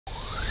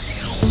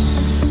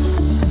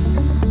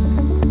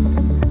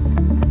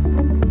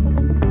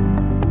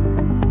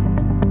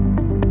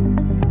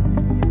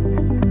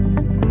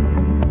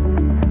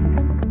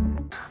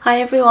Hi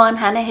everyone,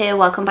 Hannah here.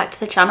 Welcome back to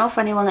the channel.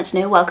 For anyone that's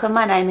new, welcome.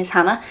 My name is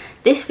Hannah.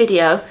 This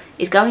video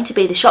is going to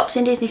be the shops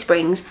in Disney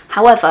Springs.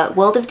 However,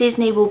 World of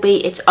Disney will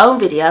be its own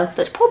video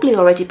that's probably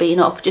already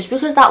been up just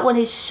because that one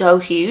is so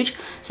huge.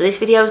 So this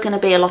video is going to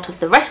be a lot of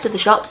the rest of the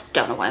shops,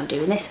 don't know why I'm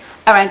doing this,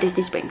 around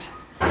Disney Springs.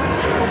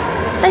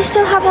 They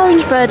still have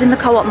Orange Bird in the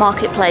Co-op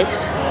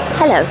Marketplace.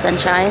 Hello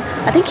Sunshine.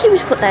 I think he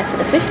was put there for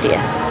the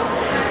 50th.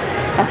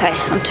 Okay,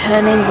 I'm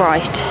turning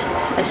right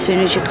as soon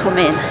as you come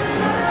in.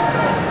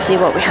 See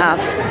what we have.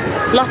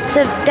 Lots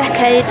of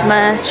Decades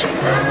merch.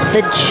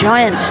 The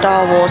giant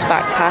Star Wars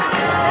backpack.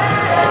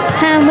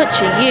 How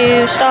much are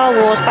you? Star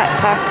Wars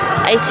backpack,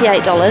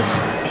 $88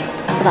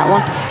 for that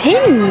one.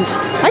 Pins!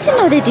 I didn't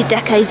know they did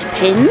Decades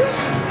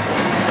pins.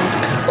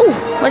 Ooh,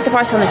 where's the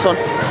price on this one?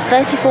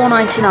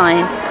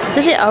 $34.99.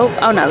 Does it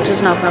oh no, it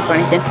doesn't open up or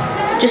anything.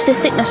 Just the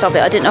thickness of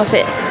it, I didn't know if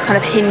it kind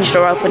of hinged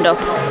or opened up.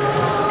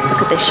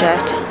 Look at this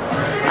shirt.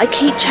 I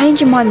keep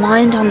changing my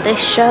mind on this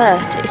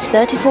shirt. It's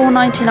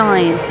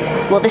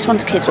 $34.99. Well, this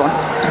one's a kid's one.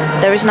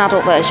 There is an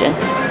adult version.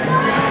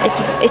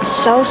 It's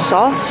so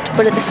soft,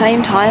 but at the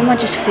same time, I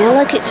just feel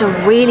like it's a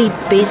really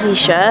busy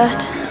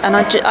shirt, and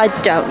I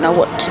don't know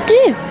what to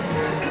do.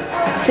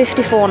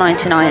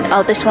 $54.99.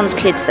 Oh, this one's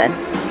kids then.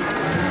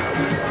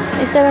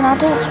 Is there an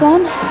adult's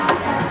one?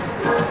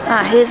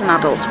 Ah, here's an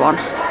adult's one.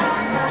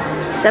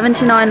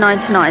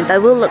 $79.99. They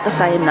will look the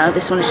same though.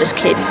 This one is just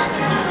kids.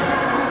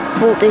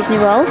 Walt Disney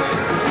World.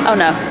 Oh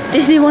no,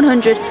 Disney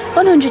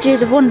 100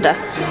 Years of Wonder.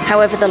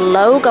 However, the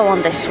logo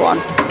on this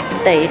one,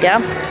 there you go,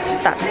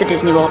 that's the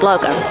Disney World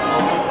logo.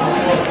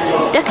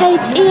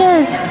 Decades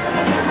ears.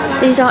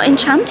 These are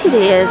Enchanted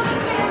ears.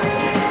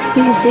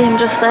 You can see them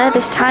just there.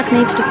 This tag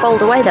needs to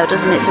fold away though,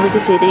 doesn't it, so we can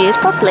see the ears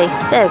properly.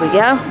 There we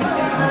go.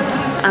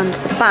 And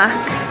the back,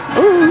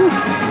 ooh,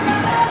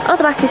 oh,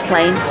 the back is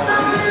plain.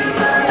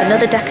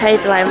 Another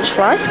Decades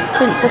Loungefly,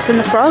 Princess and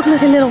the Frog,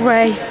 look at little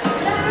Ray.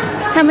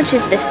 How much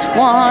is this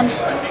one?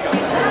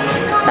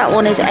 That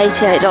one is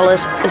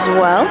 $88 as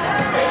well.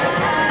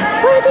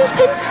 Where are these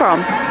pins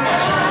from?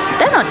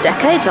 They're not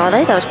Decades, are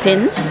they, those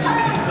pins?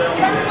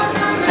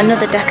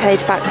 Another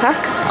Decades backpack.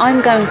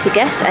 I'm going to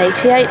guess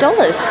 $88.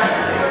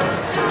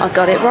 I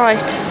got it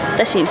right.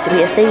 There seems to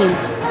be a theme.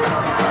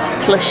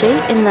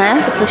 Plushie in there.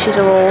 The plushies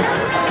are all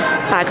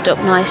bagged up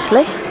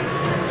nicely.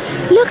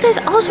 Look, there's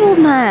Oswald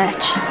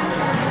merch.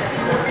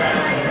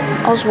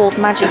 Oswald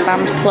Magic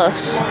Band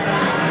Plus.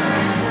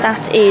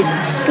 That is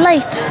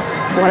Slate.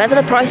 Whatever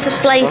the price of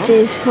Slate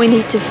is, we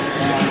need to...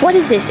 What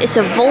is this? It's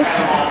a vault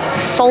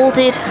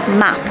folded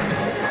map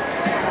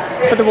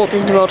for the Walt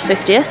Disney World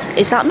 50th.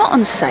 Is that not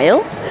on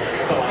sale?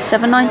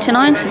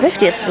 $7.99, because the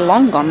 50th's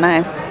long gone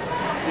now.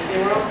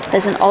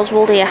 There's an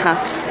Oswald ear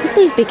hat. Look at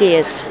these big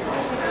ears.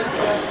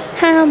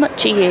 How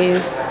much are you?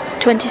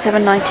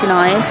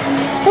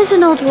 $27.99. There's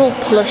an Oswald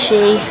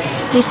plushie.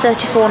 He's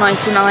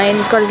 $34.99.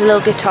 He's got his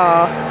little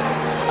guitar.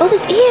 Oh,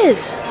 there's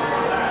ears.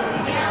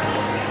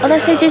 Oh, they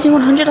say Disney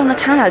 100 on the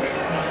tag.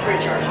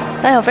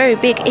 They are very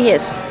big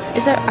ears.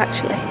 Is there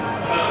actually?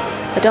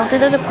 I don't think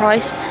there's a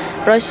price,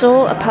 but I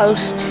saw a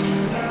post,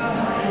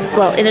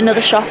 well, in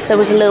another shop there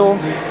was a little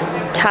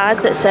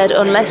tag that said,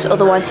 unless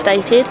otherwise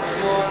stated,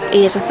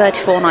 ears are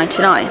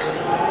 $34.99.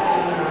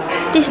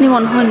 Disney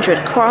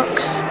 100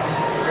 Crocs,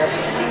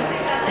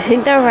 I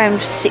think they're around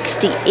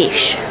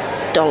 $60-ish.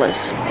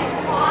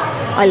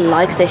 I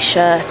like this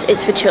shirt.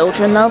 It's for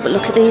children though, but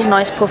look at these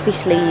nice puffy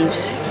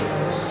sleeves.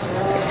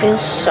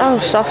 Feels so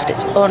soft,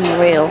 it's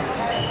unreal.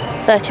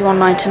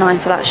 $31.99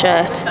 for that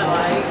shirt.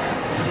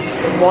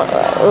 What?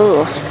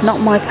 Oh, not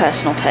my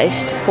personal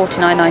taste.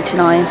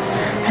 $49.99.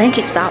 I think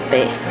it's that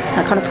bit.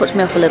 That kind of puts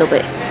me off a little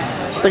bit.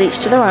 But each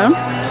to their own.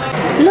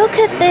 Look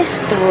at this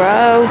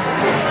throw.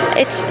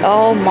 It's,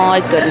 oh my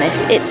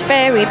goodness, it's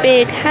very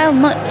big. How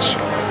much?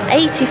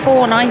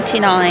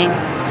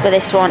 $84.99 for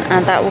this one,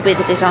 and that will be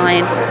the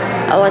design.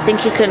 Oh, I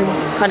think you can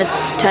kind of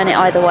turn it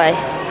either way.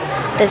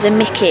 There's a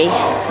Mickey,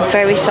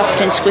 very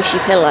soft and squishy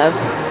pillow,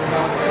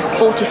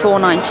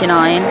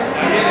 $44.99,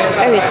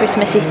 very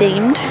Christmassy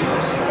themed.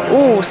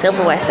 Ooh,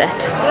 silverware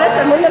set.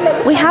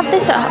 We have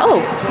this at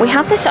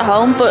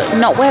home, but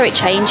not where it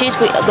changes.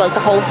 Like the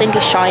whole thing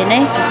is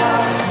shiny.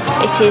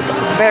 It is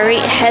very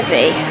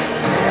heavy.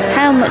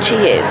 How much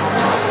are you?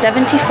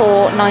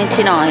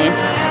 $74.99,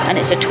 and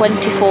it's a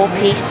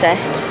 24-piece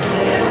set.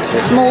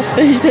 Small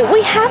spoons, but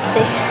we have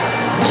this,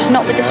 just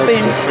not with the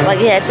spoons. Like,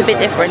 yeah, it's a bit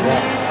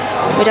different.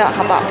 We don't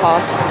have that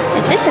part.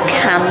 Is this a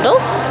candle?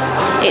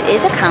 It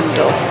is a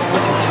candle.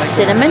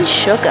 Cinnamon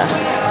sugar.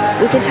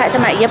 We can take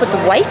them out. Yeah, but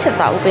the weight of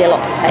that would be a lot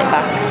to take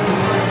back.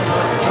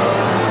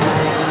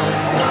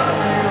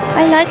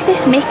 I like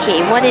this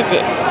Mickey. What is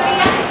it?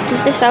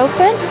 Does this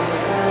open?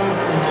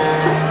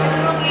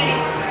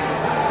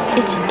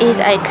 It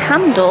is a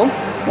candle.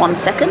 1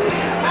 second.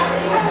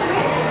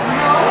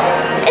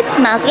 It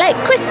smells like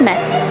Christmas.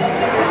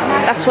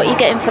 That's what you're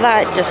getting for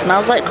that. It just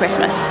smells like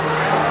Christmas.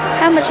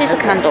 How much is the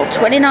candle?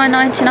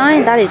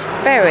 $29.99. That is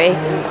very,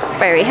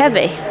 very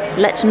heavy.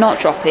 Let's not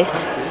drop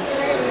it.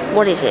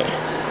 What is it?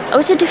 Oh,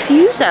 it's a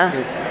diffuser.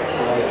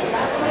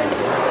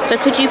 So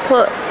could you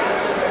put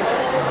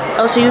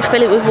Oh, so you'd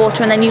fill it with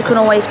water and then you can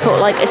always put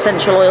like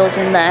essential oils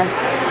in there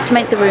to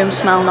make the room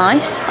smell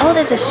nice. Oh,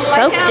 there's a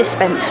soap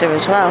dispenser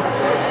as well.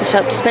 The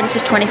soap dispenser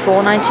is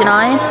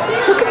 $24.99.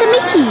 Look at the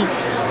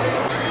Mickeys.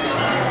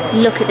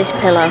 Look at this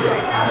pillow.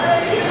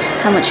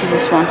 How much is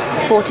this one?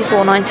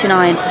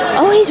 $44.99.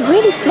 Oh, he's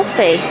really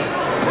fluffy.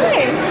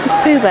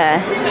 Pooh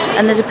Bear.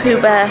 And there's a Pooh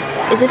Bear.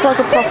 Is this like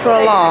a proper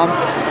alarm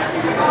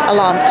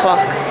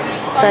clock?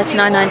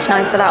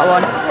 $39.99 for that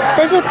one.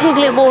 There's a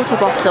Piglet water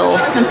bottle,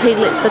 and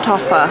Piglet's the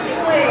topper.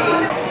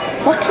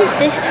 What is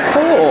this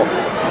for?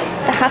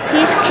 The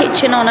happiest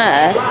kitchen on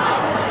earth,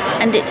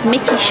 and it's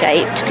Mickey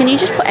shaped. Can you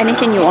just put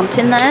anything you want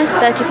in there?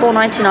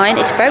 $34.99.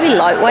 It's very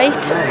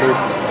lightweight.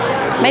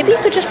 Maybe you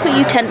could just put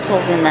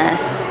utensils in there.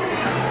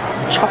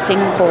 Chopping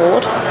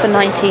board for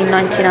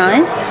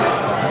 $19.99.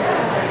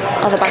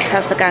 Oh, the back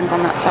has the gang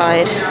on that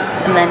side,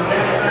 and then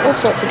all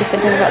sorts of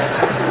different things.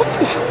 What's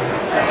this?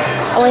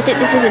 Oh, I think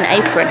this is an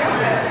apron.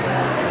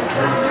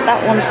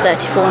 That one's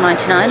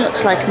 $34.99.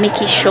 Looks like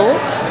Mickey's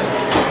shorts.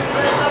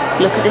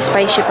 Look at the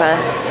Spaceship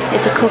Earth.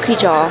 It's a cookie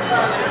jar.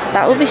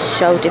 That would be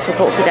so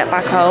difficult to get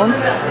back home.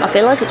 I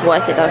feel like it's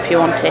worth it though if you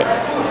want it.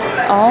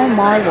 Oh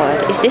my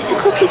word. Is this a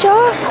cookie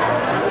jar?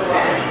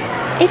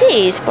 It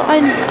is, but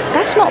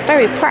that's not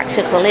very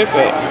practical, is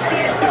it?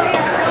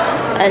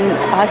 And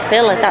I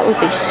feel like that would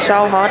be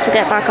so hard to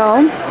get back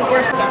home.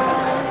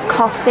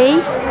 Coffee,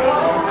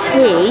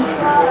 tea,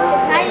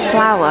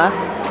 flour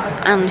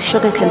and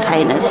sugar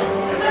containers.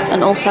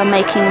 And also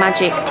Making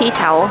Magic tea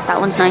towel. That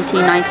one's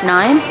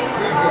 $19.99.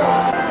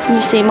 Can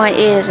you see my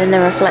ears in the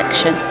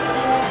reflection?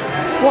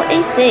 What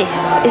is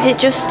this? Is it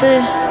just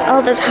a...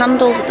 Oh, there's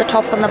handles at the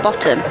top and the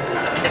bottom.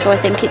 So I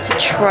think it's a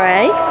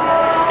tray.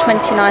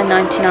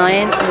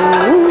 $29.99.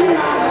 Ooh,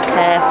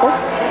 careful.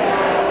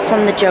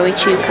 From the Joey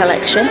Chew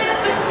collection.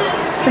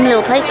 Some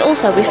little plates.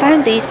 Also, we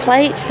found these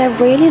plates. They're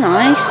really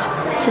nice.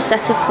 It's a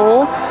set of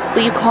 4,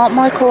 but you can't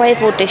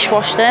microwave or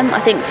dishwash them.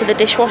 I think for the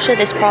dishwasher,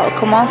 this part will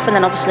come off, and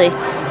then obviously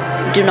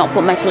do not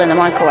put metal in the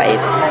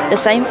microwave. The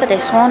same for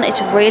this one.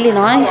 It's really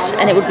nice,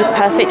 and it would be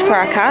perfect for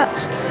our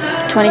cats.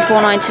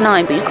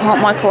 $24.99, but you can't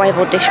microwave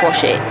or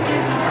dishwash it.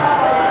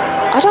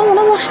 I don't want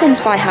to wash things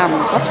by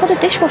hands. That's what a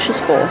dishwasher's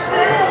for.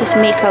 This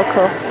Miko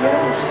cup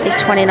is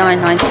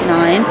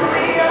 $29.99.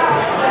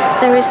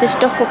 There is this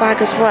duffel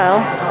bag as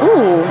well.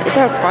 Ooh, is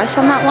there a price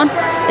on that one?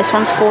 This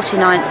one's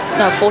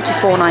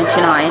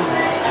 $44.99.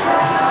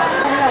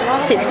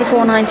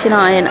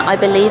 $64.99. I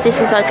believe this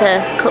is like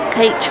a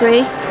cupcake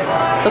tree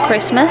for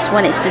Christmas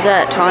when it's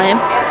dessert time.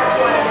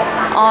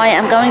 I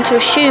am going to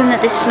assume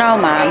that this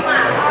snowman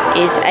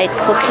is a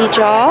cookie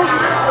jar.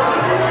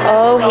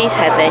 Oh, he's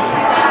heavy.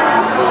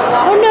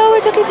 Oh no, I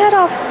took his head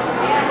off.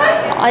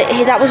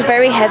 That was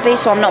very heavy,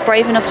 so I'm not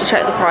brave enough to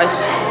check the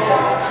price.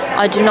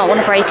 I do not want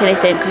to break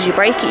anything, because you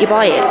break it, you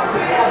buy it.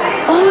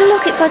 Oh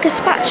look, it's like a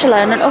spatula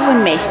and an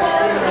oven mitt.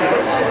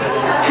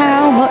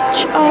 How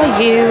much are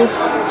you?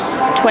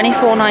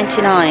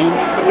 $24.99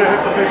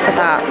 for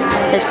that.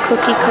 There's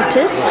cookie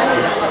cutters.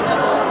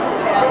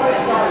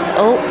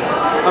 Oh,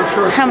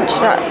 how much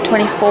is that?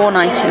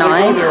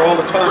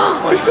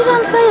 $24.99. This is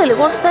on sale. It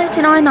was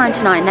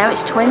 $39.99. Now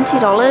it's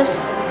 $20.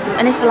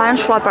 And it's a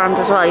Loungefly brand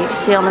as well. You can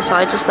see on the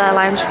side just there,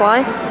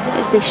 Loungefly.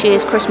 It's this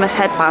year's Christmas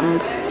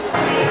headband.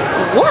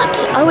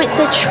 What? Oh, it's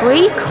a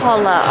tree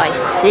collar. I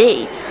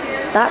see.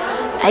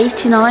 That's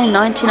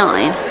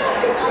 $89.99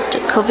 to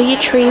cover your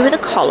tree with a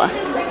collar.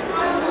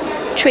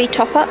 Tree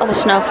topper of a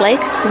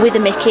snowflake with a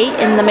Mickey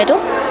in the middle.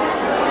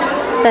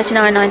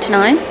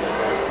 $39.99.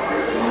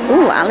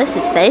 Ooh,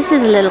 Alice's face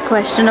is a little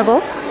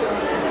questionable.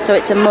 So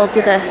it's a mug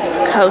with a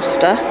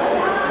coaster.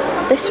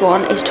 This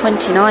one is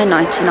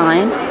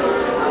 $29.99.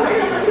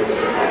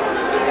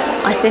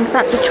 I think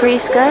that's a tree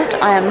skirt.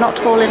 I am not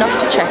tall enough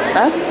to check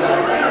though.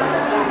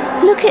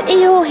 Look at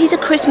Eeyore. He's a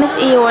Christmas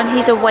Eeyore and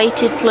he's a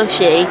weighted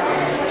plushie.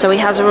 So he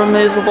has a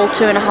removable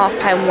 2.5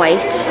 pound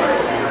weight.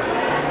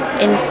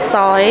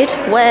 Inside,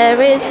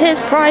 where is his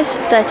price?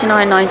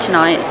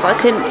 $39.99. If I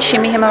can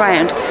shimmy him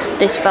around,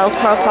 this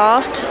Velcro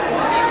part,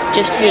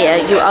 just here,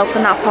 you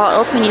open that part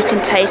up and you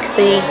can take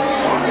the,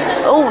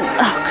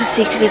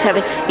 because he's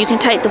heavy, you can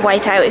take the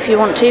weight out if you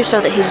want to, so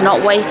that he's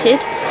not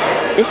weighted.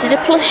 This is a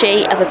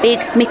plushie of a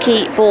big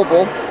Mickey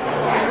bauble.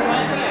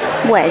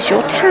 Where's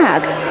your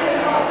tag?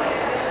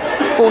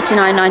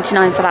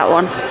 $49.99 for that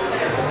one.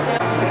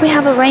 We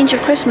have a range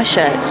of Christmas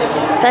shirts.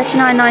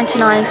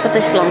 $39.99 for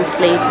this long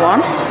sleeve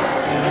one.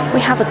 We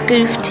have a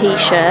Goof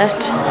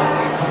t-shirt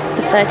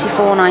for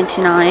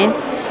 $34.99.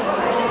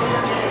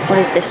 What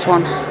is this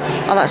one?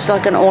 Oh, that's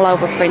like an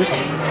all-over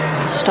print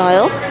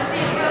style.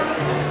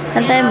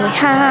 And then we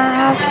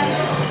have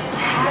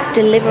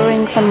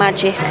Delivering the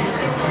Magic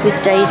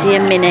with Daisy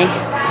and Minnie.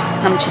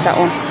 How much is that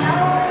one?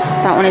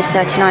 That one is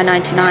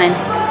 $39.99.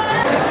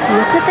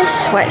 Look at this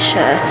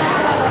sweatshirt.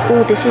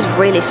 Oh, this is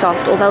really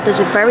soft, although there's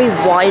a very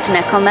wide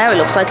neck on there. It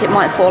looks like it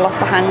might fall off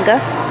the hanger.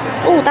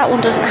 Oh, that one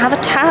doesn't have a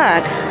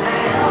tag.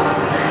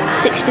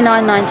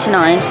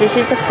 $69.99. So this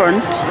is the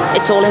front.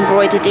 It's all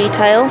embroidered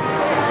detail.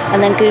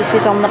 And then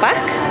Goofy's on the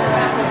back.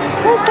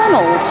 Where's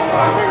Donald?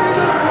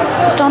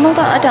 Is Donald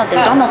on? I don't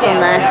think Donald's on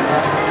there.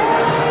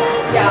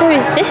 There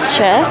is this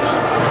shirt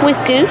with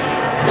Goof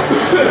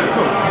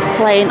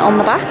playing on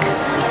the back.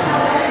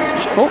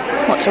 Oh,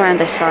 what's around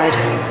this side?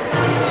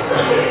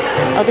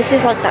 Oh, this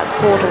is like that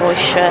corduroy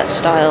shirt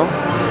style.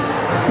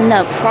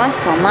 No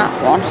price on that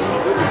one.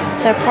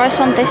 Is there a price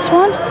on this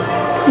one?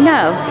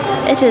 No,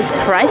 it is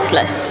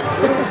priceless.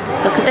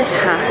 Look at this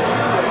hat.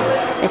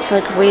 It's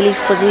like really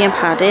fuzzy and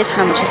padded.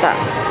 How much is that?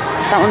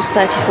 That one's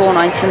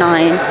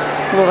 $34.99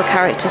 with all the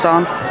characters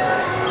on.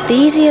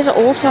 These ears are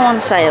also on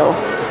sale.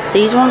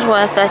 These ones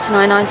were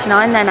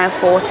 $39.99. They're now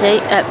 $40.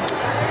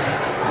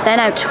 They're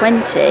now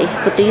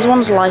 $20. But these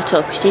ones light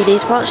up. You see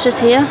these parts just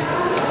here?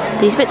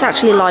 These bits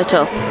actually light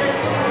up.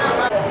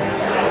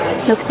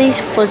 Look at these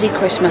fuzzy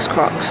Christmas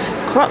Crocs.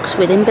 Crocs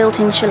with inbuilt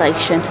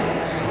insulation.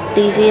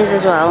 These ears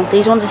as well.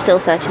 These ones are still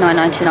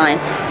 $39.99.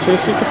 So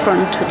this is the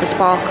front with the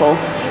sparkle.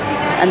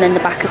 And then the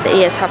back of the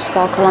ears have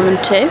sparkle on them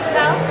too.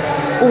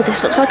 Oh,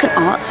 this looks like an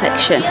art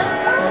section.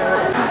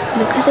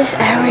 Look at this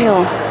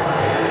Ariel.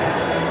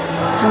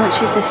 How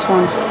much is this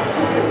one?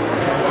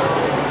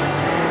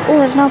 Oh,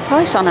 there's no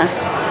price on her.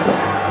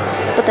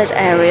 But there's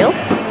Ariel.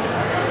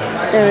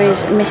 There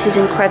is Mrs.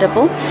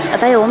 Incredible. Are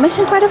they all Miss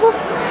Incredible?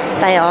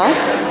 They are.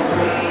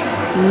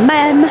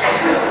 Mem.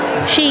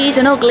 She's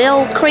an ugly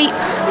old creep.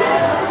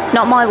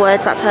 Not my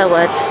words, that's her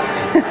words.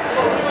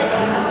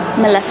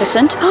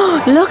 Maleficent.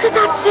 Oh, look at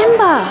that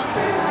Simba.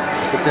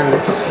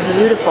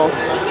 Beautiful.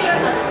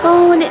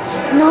 Oh, and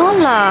it's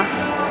Nala.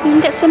 You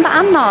can get Simba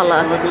and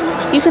Nala.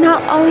 You can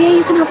have, oh yeah,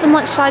 you can have them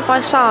like side by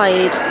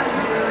side.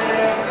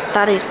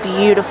 That is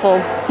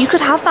beautiful. You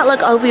could have that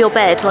like over your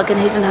bed, like in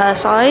his and her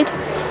side.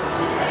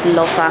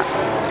 Love that.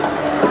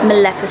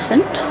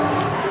 Maleficent.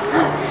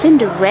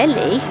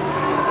 Cinderella.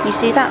 You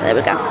see that? There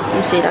we go.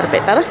 You see that a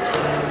bit better.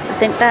 I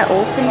think they're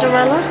all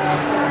Cinderella.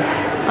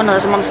 Oh no,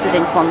 there's a Monsters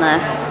Inc. one there.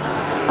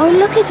 Oh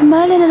look, it's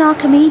Merlin and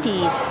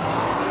Archimedes.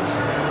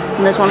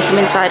 And there's one from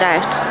Inside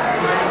Out.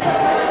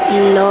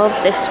 Love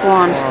this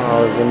one.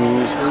 Oh, the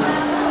music.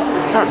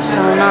 That's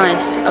so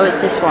nice. Oh, it's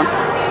this one.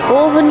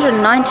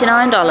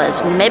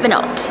 $499. Maybe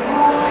not.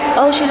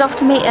 Oh, she's off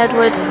to meet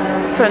Edward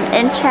from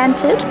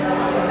Enchanted.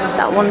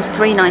 That one's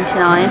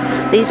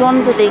 $3.99. These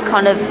ones are the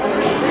kind of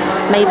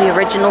maybe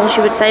originals,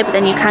 you would say, but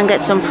then you can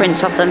get some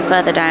prints of them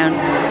further down.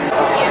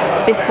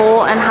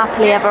 Before and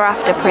Happily Ever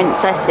After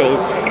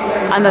princesses.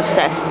 I'm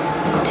obsessed.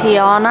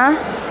 Tiana,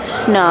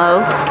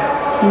 Snow,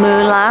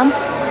 Mulan,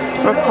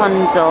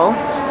 Rapunzel,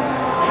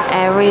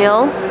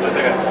 Ariel,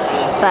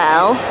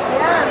 Belle,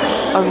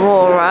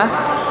 Aurora,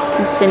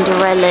 and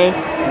Cinderella.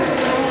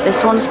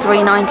 This one's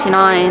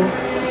 $3.99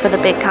 for the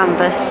big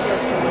canvas.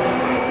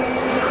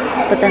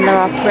 But then there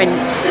are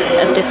prints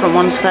of different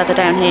ones further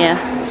down here.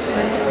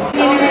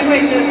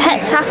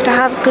 Pets have to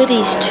have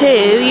goodies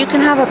too. You can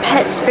have a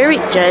pet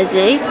spirit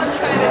jersey.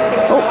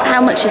 Oh,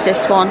 how much is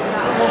this one?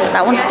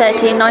 That one's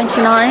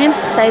 $13.99.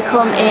 They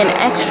come in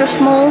extra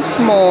small,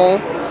 small,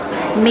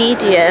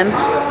 medium,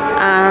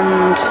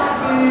 and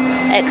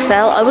XL.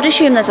 I would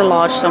assume there's a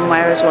large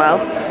somewhere as well.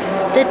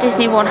 The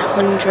Disney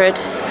 100.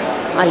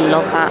 I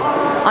love that.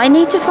 I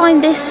need to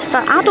find this for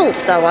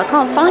adults though. I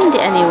can't find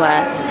it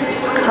anywhere.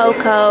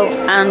 Coco,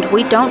 and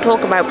we don't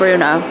talk about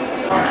Bruno.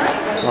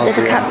 There's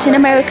a Captain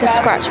America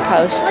scratch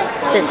post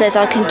that says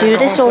I can do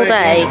this all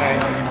day,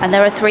 and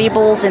there are 3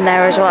 balls in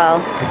there as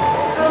well.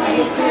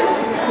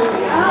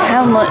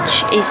 How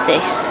much is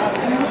this?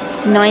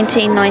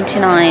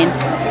 $19.99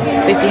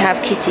 if you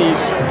have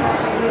kitties.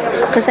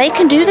 Because they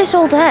can do this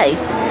all day.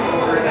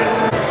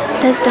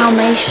 There's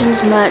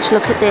Dalmatians merch,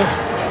 look at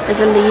this.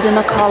 There's a lead and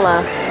a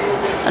collar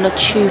and a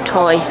chew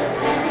toy.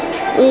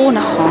 Oh, and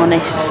a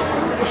harness.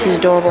 This is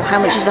adorable. How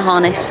much is the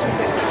harness?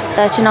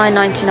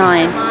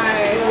 $39.99.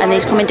 And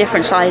these come in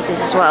different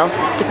sizes as well,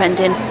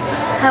 depending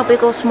how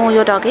big or small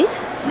your dog is.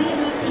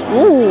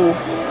 Ooh,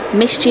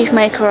 Mischief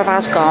Maker of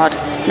Asgard.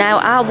 Now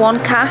our one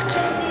cat,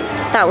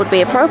 that would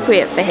be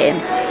appropriate for him.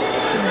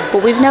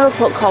 But we've never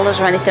put collars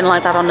or anything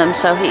like that on them,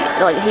 so he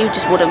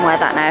just wouldn't wear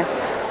that now.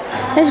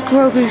 There's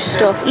Grogu's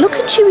stuff. Look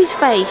at Chewie's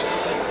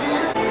face.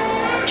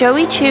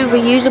 Joey Chew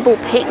reusable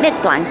picnic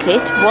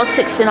blanket was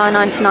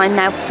 $69.99,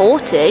 now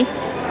 $40.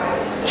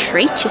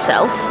 Treat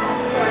yourself.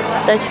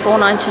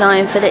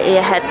 $34.99 for the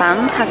ear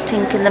headband, has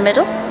Tink in the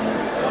middle.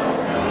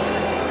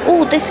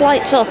 Oh, this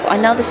lights up. I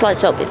know this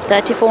lights up. It's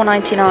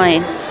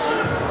 $34.99.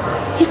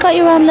 You've got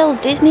your own little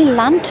Disney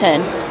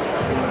lantern.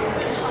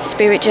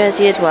 Spirit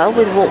jersey as well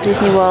with Walt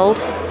Disney World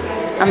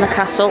and the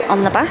castle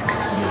on the back.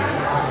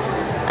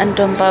 And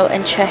Dumbo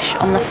and Chesh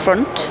on the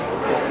front.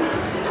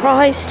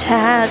 Price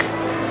tag.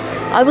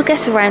 I would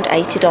guess around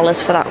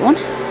 $80 for that one.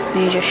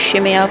 You just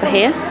shimmy over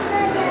here.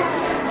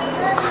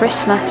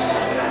 Christmas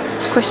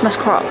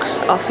Crocs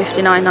are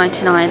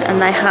 $59.99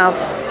 and they have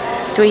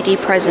 3D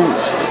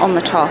presents on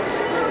the top.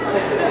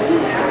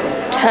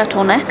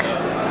 Turtleneck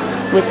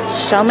with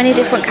so many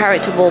different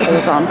character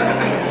baubles on.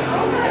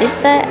 Is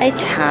there a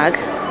tag?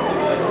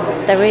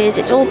 There is,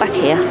 it's all back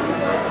here.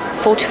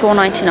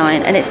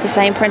 $44.99 and it's the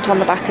same print on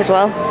the back as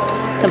well.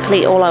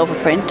 Complete all over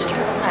print.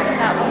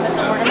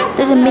 So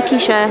there's a Mickey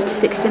shirt,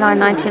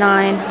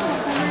 $69.99.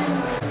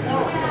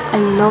 I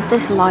love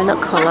this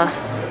lilac colour.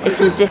 It's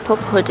a zip-up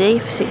hoodie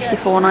for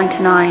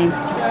 $64.99.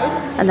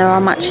 And there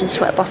are matching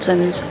sweat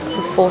bottoms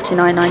for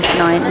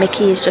 $49.99.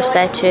 Mickey is just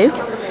there too.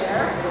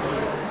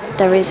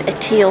 There is a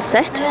teal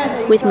set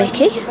with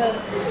Mickey.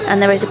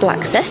 And there is a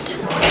black set,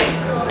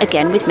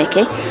 again with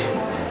Mickey.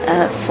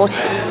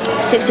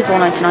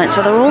 $64.99.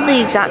 So they're all the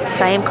exact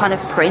same kind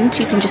of print.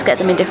 You can just get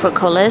them in different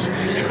colours.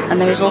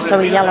 And there is also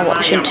a yellow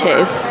option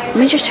too. Let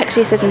me just check,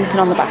 see if there's anything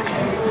on the back.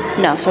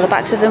 No, so the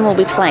backs of them will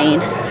be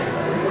plain.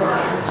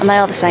 And they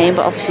are the same,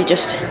 but obviously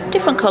just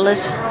different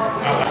colours.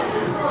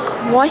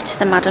 Quite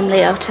the Madame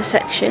Leota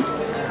section.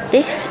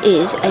 This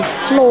is a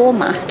floor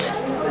mat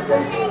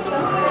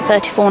for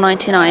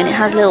 $34.99. It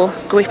has little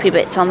grippy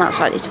bits on that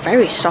side. It's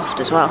very soft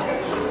as well.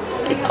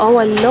 Oh,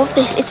 I love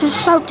this. It's a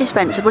soap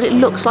dispenser, but it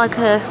looks like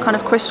a kind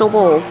of crystal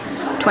ball.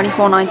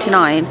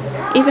 $24.99.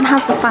 Even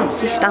has the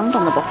fancy stand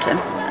on the bottom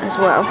as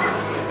well.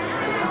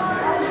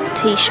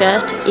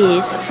 T-shirt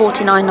is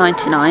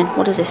 $49.99.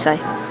 What does this say?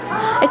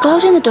 It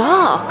glows in the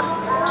dark.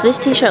 So this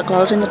t-shirt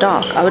glows in the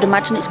dark. I would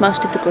imagine it's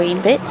most of the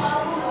green bits.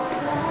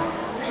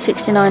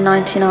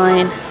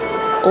 $69.99.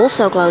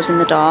 Also glows in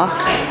the dark.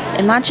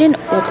 Imagine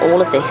like all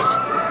of this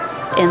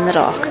in the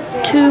dark.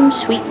 Tomb,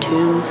 sweet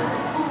tomb.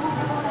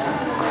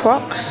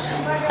 Crocs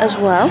as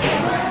well.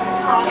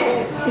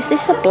 Is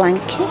this a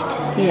blanket?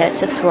 Yeah,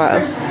 it's a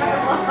throw.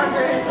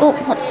 Oh,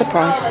 what's the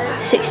price?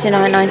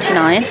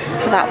 $69.99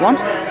 for that one.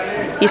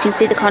 You can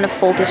see the kind of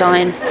full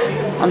design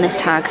on this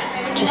tag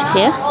just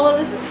here.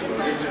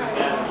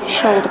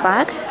 Shoulder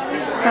bag.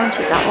 How much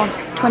is that one?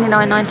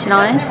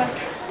 $29.99.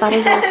 That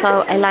is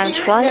also a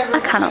Loungefly. I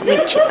cannot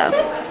reach it though.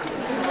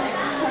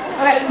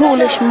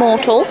 Foolish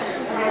Mortal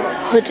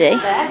hoodie.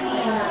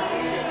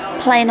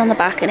 Plain on the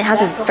back, and it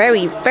has a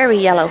very, very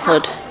yellow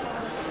hood.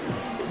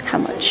 How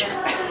much?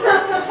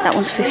 That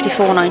one's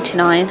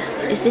 $54.99.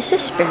 Is this a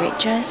Spirit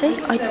jersey?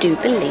 I do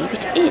believe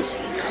it is.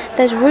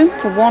 There's room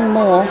for one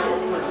more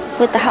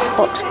with the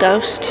Hatbox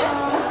Ghost.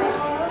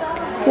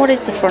 What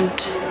is the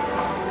front?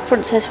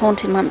 Front says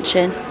Haunted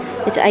Mansion.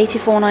 It's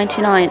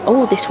 $84.99.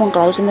 Oh, this one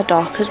glows in the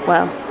dark as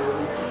well.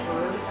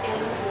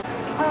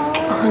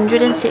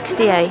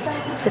 $168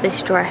 for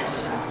this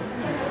dress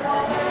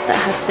that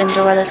has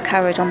Cinderella's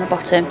carriage on the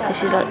bottom.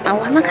 This is like,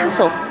 oh, and the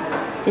castle.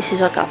 This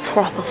is like a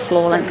proper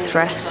floor-length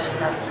dress.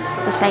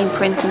 The same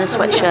print in the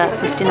sweatshirt,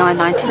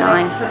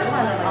 $59.99.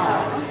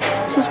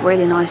 This is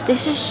really nice.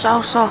 This is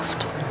so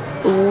soft.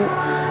 Ooh,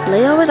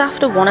 Leo was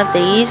after one of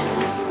these.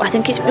 I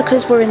think it's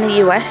because we're in the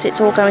US, it's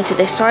all going to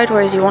this side,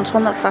 whereas he wants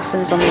one that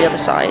fastens on the other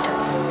side.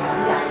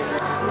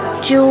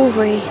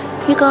 Jewellery.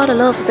 You gotta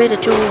love a bit of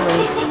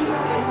jewellery.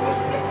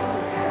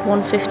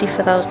 $150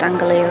 for those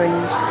dangle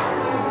earrings.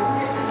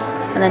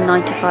 And then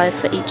 $95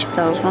 for each of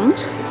those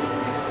ones.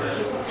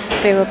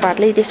 Vera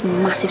Bradley, this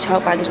massive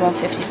tote bag is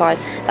 $155.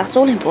 That's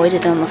all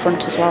embroidered on the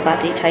front as well, that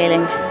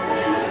detailing.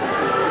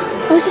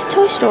 Oh, is this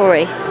Toy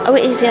Story? Oh,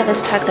 it is, yeah,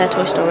 there's a tag there,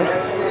 Toy Story.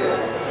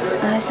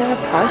 Is there a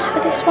price for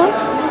this one?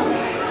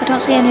 I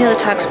don't see any other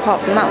tags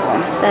apart from that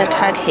one. Is there a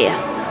tag here?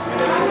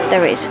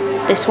 There is.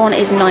 This one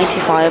is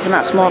 $95, and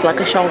that's more of like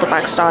a shoulder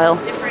bag style.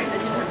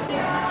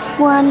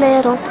 One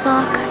little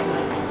spark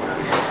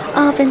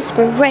of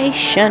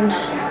inspiration.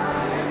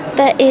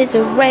 There is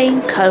a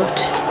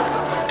raincoat.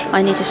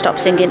 I need to stop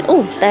singing.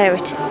 Oh, there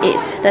it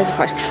is. There's the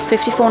price.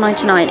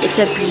 $54.99. It's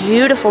a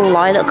beautiful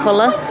lilac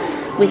colour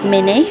with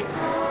mini.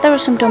 There are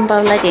some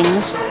Dumbo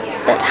leggings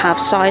that have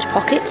side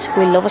pockets.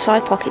 We love a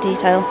side pocket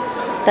detail.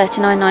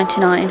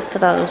 $39.99 for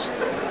those.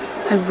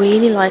 I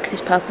really like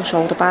this purple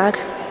shoulder bag.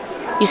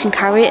 You can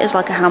carry it as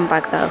like a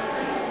handbag though.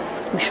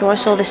 I'm sure I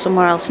saw this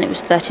somewhere else and it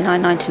was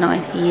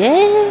 $39.99.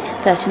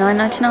 Yeah,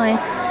 $39.99.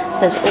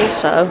 There's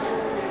also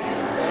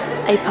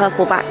a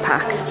purple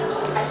backpack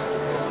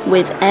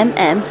with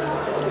MM,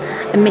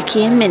 a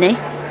Mickey and Minnie.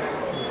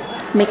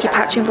 Mickey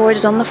patch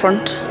embroidered on the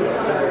front.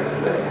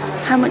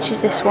 How much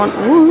is this one?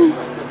 Woo!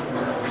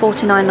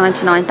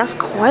 $49.99. That's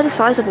quite a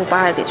sizable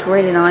bag. It's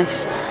really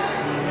nice.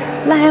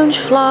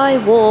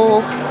 Loungefly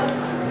wall.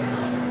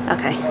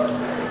 Okay,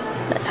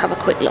 let's have a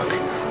quick look.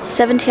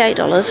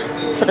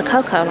 $78 for the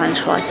Coco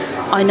Loungefly.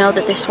 I know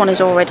that this one is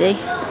already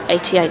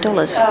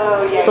 $88,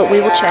 but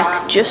we will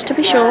check just to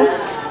be sure.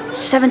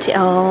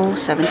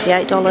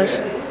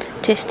 $78.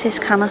 Tisk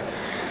tisk canna.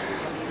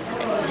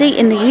 See,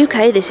 in the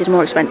UK this is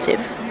more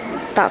expensive.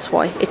 That's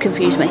why it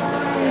confused me.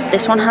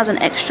 This one has an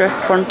extra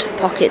front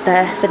pocket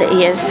there for the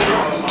ears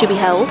to be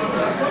held.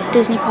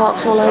 Disney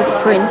Parks all over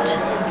print.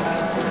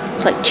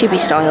 It's like chibi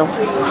style.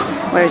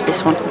 Where is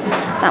this one?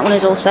 That one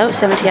is also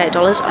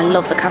 $78. I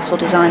love the castle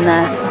design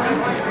there.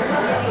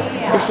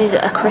 This is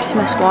a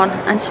Christmas one,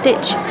 and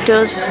Stitch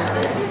does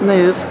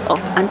move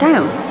up and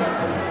down.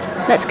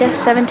 Let's guess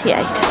 78.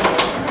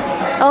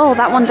 Oh,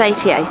 that one's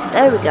 88.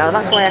 There we go.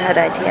 That's why I had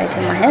 88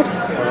 in my head.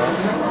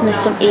 And there's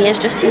some ears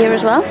just here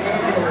as well.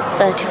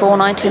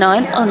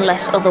 $34.99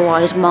 unless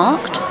otherwise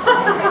marked.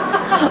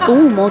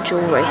 Oh, more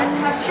jewellery.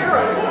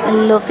 I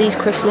love these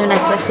crystal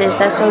necklaces.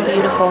 They're so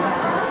beautiful.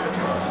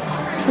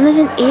 And there's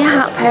an ear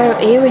hat pair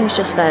of earrings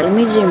just there. Let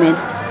me zoom in.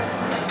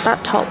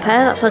 That top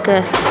pair, that's like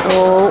a...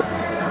 Oh.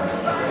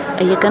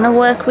 Are you going to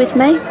work with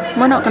me?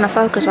 We're not going to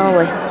focus, are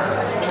we?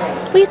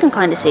 Well, you can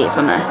kind of see it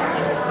from there.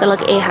 They're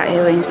like ear hat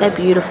earrings. They're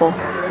beautiful.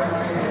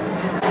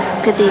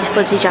 Look at these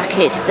fuzzy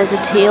jackets. There's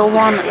a teal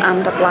one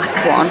and a black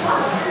one.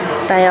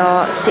 They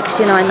are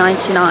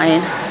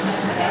 $69.99.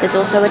 There's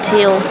also a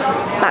teal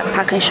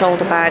backpack and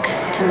shoulder bag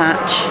to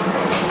match.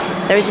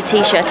 There is a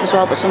t-shirt as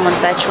well, but someone's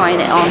there trying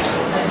it on.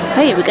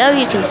 Oh, here we go.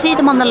 You can see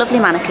them on the lovely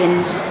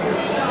mannequins.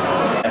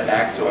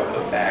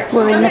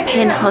 We're in the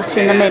pin hut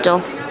in the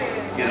middle.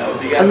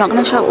 I'm not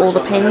going to show all the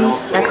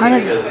pins. They kind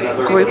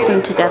of group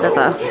them together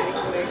though.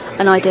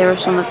 An idea of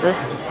some of the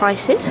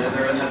prices.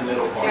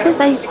 Because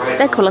they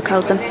colour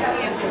code them.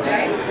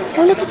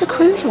 Oh, look, it's a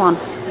cruise one.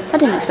 I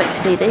didn't expect to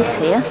see this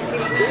here.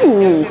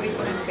 Ooh.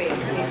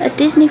 A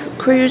Disney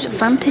Cruise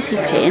Fantasy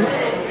pin.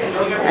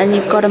 And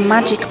you've got a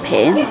Magic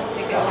pin.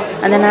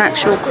 And then an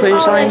actual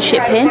cruise line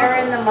ship pin.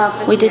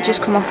 We did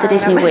just come off the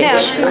Disney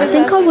Wish. I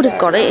think I would have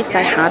got it if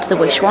they had the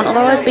Wish one,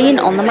 although I've been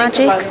on the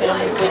Magic.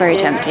 It's very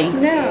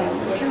tempting.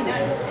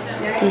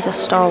 These are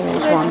Star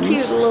Wars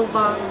ones.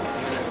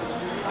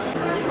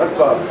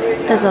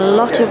 There's a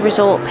lot of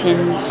resort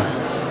pins.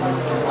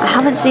 I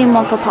haven't seen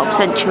one for Pop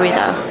Century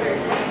though.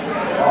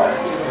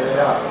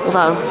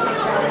 Although,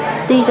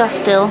 these are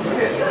still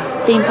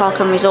theme park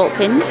and resort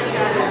pins.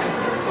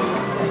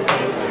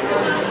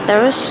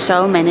 There are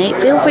so many.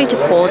 Feel free to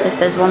pause if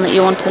there's one that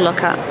you want to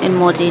look at in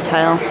more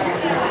detail.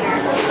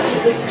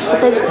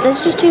 But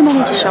there's just too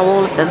many to show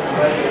all of them.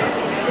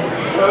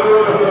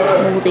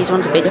 Oh, these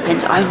ones are bigger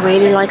pins. I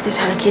really like this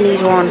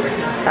Hercules one.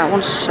 That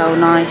one's so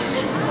nice.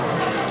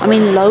 I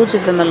mean, loads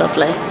of them are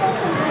lovely.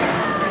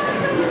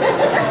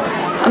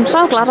 I'm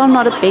so glad I'm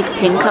not a big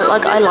pin collector.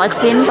 Like, I like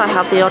pins, I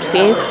have the odd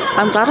few.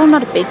 I'm glad I'm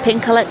not a big pin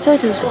collector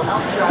because,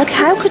 like,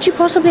 how could you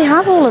possibly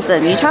have all of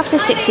them? You'd have to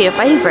stick to your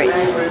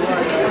favourites.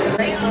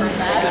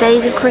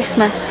 Days of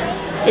Christmas.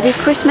 It is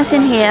Christmas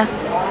in here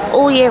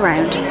all year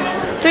round.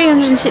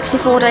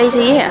 364 days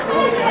a year.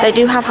 They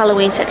do have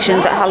Halloween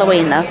sections at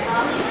Halloween though.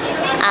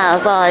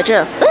 As I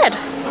just said.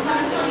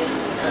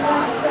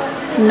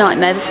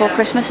 Nightmare Before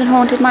Christmas and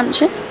Haunted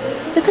Mansion.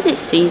 Because it's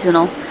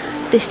seasonal.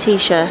 This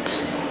t-shirt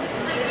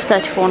is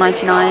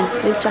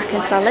 $34.99 with Jack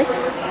and Sally.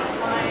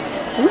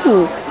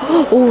 Ooh.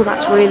 Oh,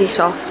 that's really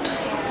soft.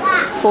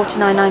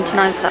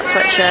 $49.99 for that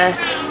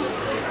sweatshirt.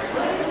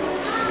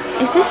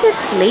 Is this a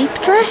sleep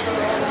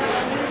dress?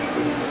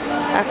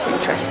 That's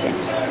interesting.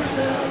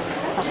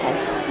 Okay.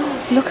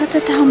 Look at the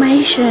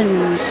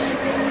Dalmatians.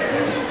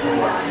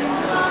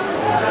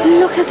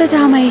 Look at the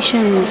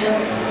Dalmatians.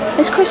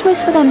 It's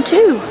Christmas for them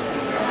too.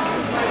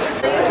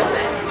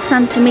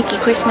 Santa Mickey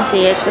Christmas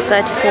ears for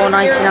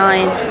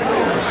 $34.99.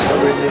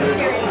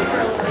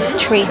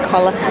 Tree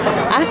collar.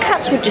 Our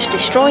cats would just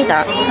destroy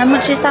that. How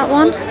much is that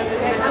one?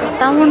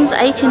 That one's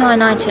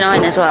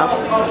 $89.99 as well.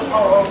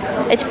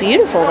 It's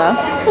beautiful though.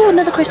 Oh,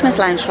 another Christmas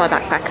Loungefly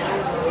backpack.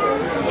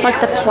 Like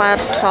the plaid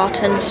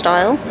tartan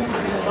style.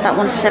 That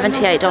one's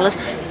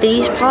 $78.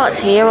 These parts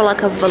here are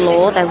like a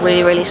velour. They're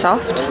really, really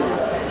soft.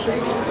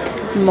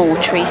 More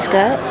tree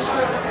skirts.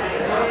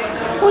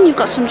 Oh, and you've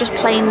got some just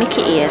plain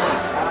Mickey ears.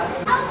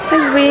 I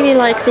really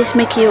like this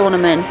Mickey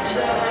ornament.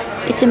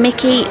 It's a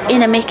Mickey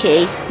in a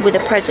Mickey with a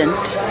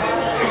present.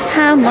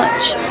 How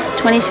much?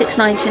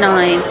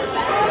 $26.99.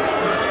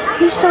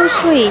 He's so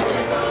sweet.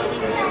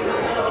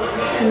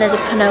 And there's a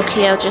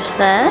Pinocchio just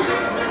there.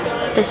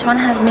 This one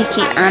has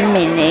Mickey and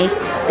Minnie.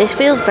 This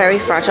feels very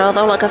fragile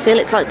though, like I feel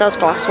it's like those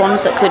glass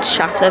ones that could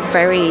shatter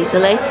very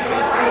easily.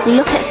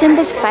 Look at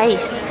Simba's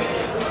face.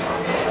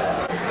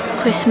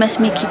 Christmas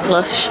Mickey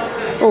plush.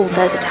 Oh,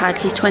 there's a tag,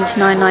 he's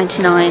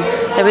 $29.99.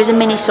 There is a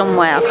Minnie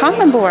somewhere. I can't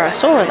remember where I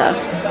saw her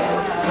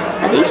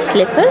though. Are these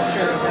slippers?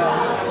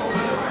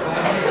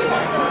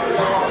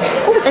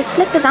 Oh, there's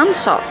slippers and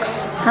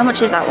socks. How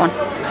much is that one?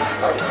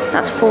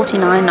 That's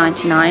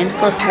 $49.99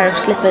 for a pair of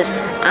slippers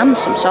and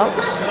some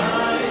socks.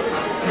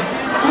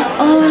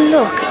 Oh,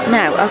 look.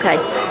 Now, okay,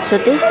 so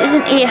this is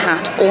an ear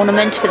hat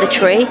ornament for the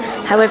tree.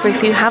 However,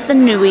 if you have the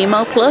New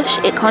Emo plush,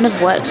 it kind of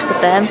works for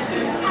them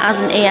as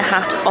an ear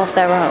hat of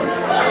their own.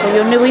 So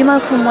your New Emo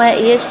can wear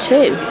ears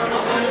too.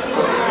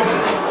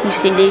 You've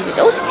seen these.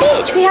 Oh,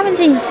 Stitch! We haven't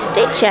seen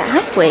Stitch yet,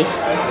 have we?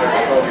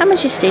 How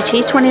much is Stitch?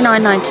 He's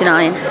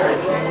 $29.99.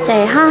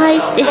 Say hi,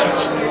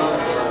 Stitch.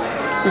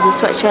 There's a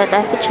sweatshirt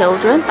there for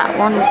children. That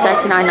one is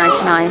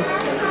 $39.99.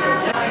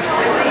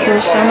 There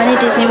are so many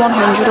Disney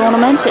 100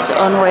 ornaments, it's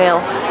unreal.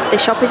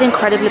 This shop is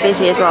incredibly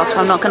busy as well, so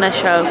I'm not going to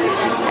show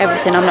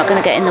everything. I'm not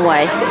going to get in the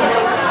way.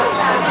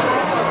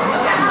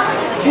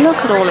 Look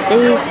at all of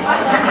these.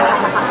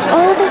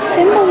 Oh, the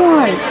Simba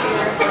one.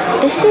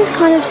 This is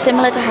kind of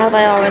similar to how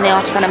they are in the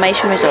Art of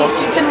Animation Resort.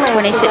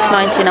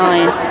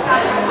 $26.99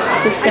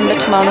 with Simba,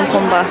 Timon and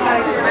Pumbaa.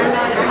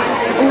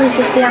 Oh, is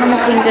this the Animal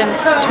Kingdom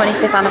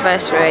 25th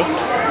anniversary?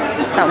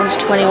 That one's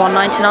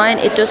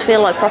 $21.99. It does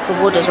feel like proper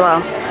wood as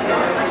well.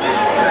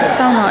 It's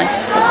so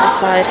nice. What's this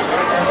side?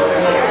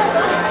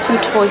 Some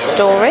Toy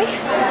Story.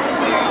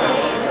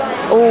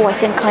 Oh, I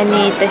think I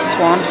need this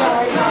one.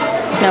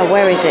 No,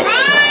 where is it?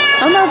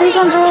 Oh no, these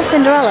ones are all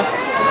Cinderella.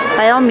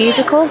 They are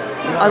musical.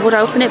 I would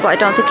open it, but I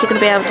don't think you're going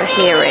to be able to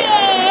hear it.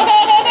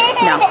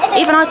 No,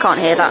 even I can't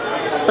hear that.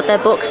 But they're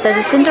books. There's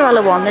a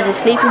Cinderella one, there's a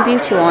Sleeping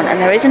Beauty one, and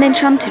there is an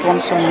Enchanted one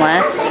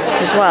somewhere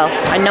as well.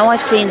 I know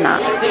I've seen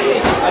that.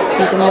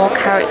 These are more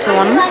character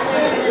ones.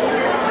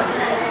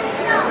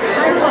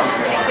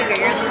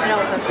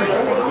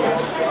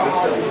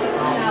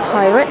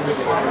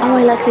 Pirates. Oh,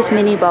 I like this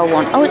mini bow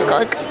one. Oh, it's got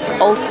like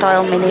old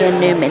style mini and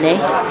new mini.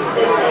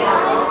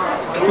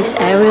 This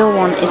Ariel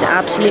one is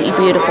absolutely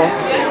beautiful.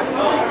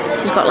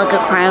 She's got like a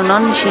crown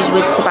on. She's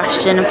with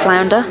Sebastian and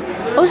Flounder.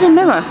 Oh, it's a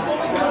mirror.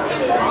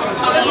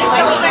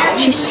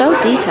 She's so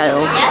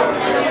detailed.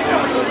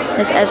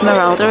 There's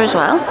Esmeralda as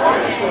well.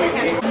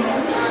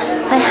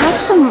 They have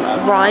some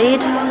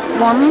ride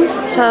ones.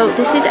 So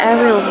this is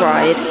Ariel's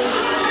ride.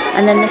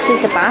 And then this is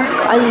the back.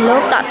 I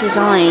love that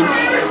design.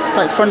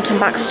 Like front and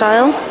back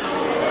style.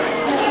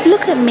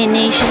 Look at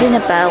Minnie. She's in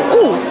a bell.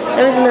 Oh,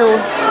 there is a little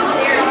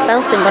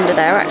bell thing under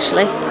there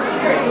actually.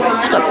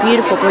 She's got a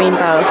beautiful green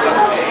bow.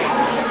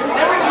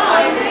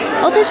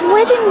 Oh, there's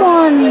wedding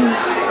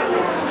ones.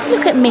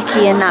 Look at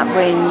Mickey in that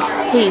ring.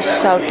 He's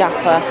so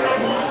dapper.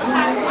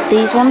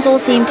 These ones all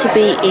seem to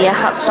be ear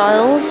hat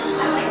styles.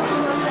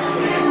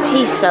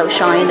 He's so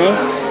shiny.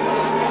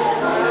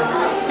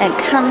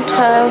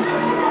 Encanto.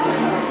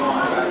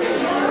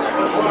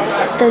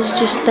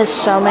 There's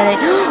so many.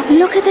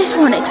 Look at this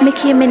one. It's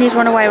Mickey and Minnie's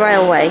Runaway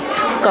Railway.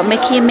 Got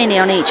Mickey and Minnie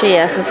on each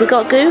ear. Have we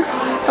got Goof?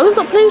 Oh, we've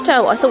got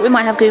Pluto. I thought we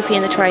might have Goofy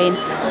in the train.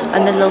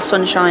 And the little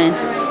sunshine.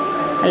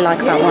 I like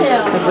that one.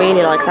 I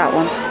really like that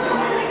one.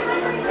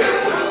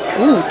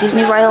 Ooh,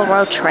 Disney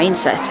Railroad train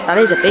set. That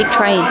is a big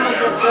train.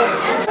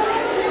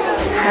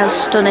 How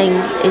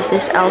stunning is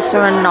this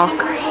Elsa and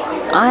Nock?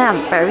 I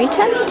am very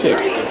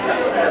tempted.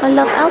 I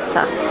love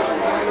Elsa.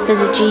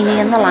 There's a genie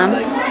in the lamp.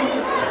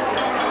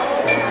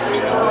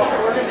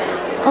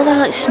 Oh, they're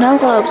like snow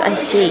globes, I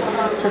see.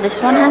 So this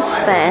one has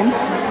Sven.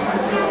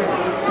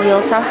 We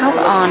also have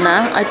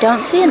Anna. I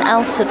don't see an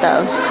Elsa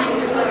though.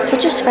 So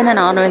just Sven and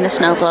Anna in the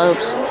snow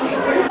globes.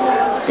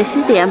 This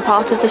is the end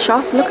part of the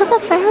shop. Look at the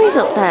fairies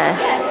up there.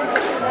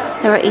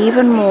 There are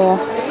even more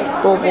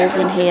baubles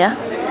in here.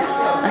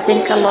 I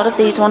think a lot of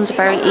these ones are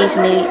very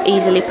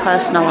easily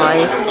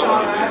personalised.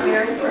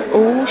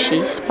 Oh,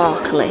 she's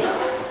sparkly.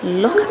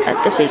 Look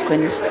at the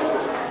sequins.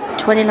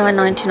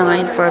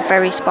 $29.99 for a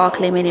very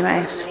sparkly Minnie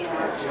Mouse.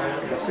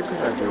 That's a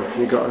good idea if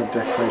you've got a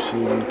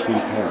decoration you want to keep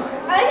out.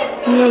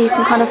 Yeah, you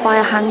can kind of buy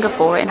a hanger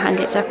for it and hang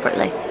it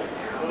separately.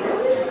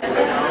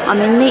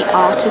 I'm in the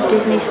Art of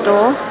Disney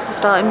store,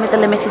 starting with the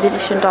limited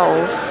edition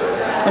dolls.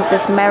 There's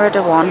this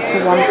Merida one for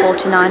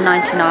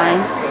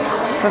 $149.99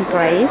 from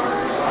Brave.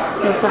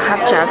 We also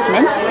have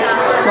Jasmine,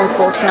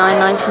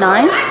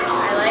 $149.99.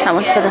 That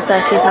one's for the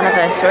 30th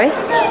anniversary.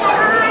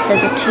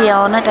 There's a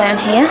Tiana down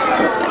here.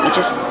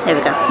 There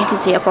we go, you can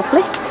see her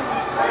properly.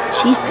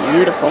 She's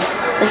beautiful.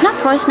 There's no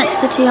price next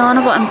to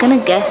Tiana, but I'm going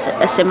to guess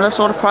a similar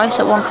sort of price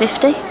at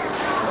 $150.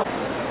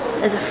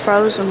 There's a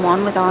Frozen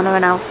one with Anna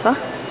and Elsa.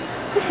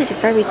 This is a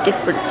very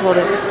different sort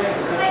of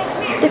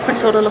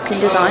looking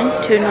design.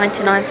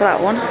 $2.99 for that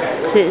one,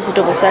 because it is a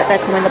double set. They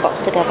come in the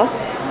box together.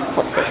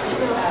 What's this?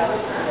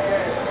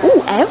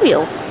 Ooh,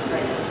 Ariel.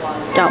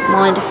 Don't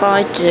mind if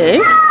I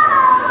do.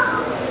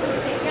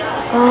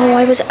 Oh,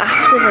 I was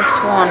after this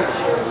one.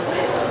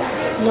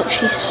 Look,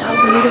 she's so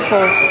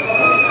beautiful.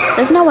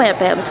 There's no way I'd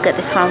be able to get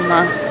this home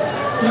though.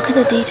 Look at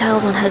the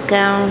details on her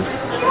gown.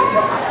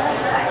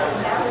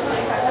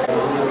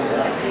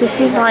 This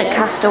is like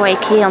Castaway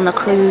Key on the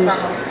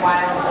cruise.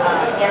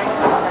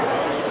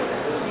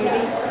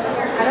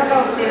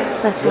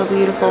 They're so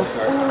beautiful.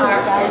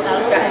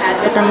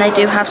 But then they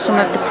do have some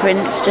of the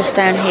prints just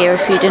down here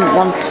if you didn't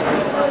want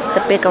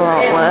the bigger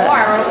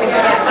artworks.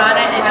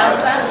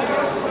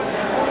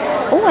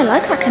 Oh, I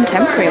like that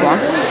contemporary one.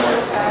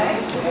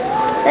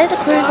 There's a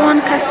cruise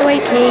one, Castaway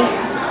Key.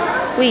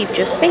 We've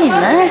just been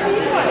there.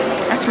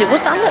 Actually,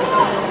 was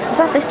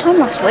that this time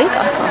last week?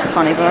 I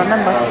can't even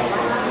remember.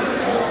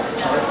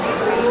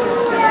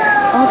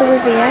 Oh, the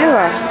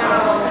Riviera.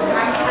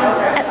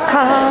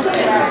 Epcot.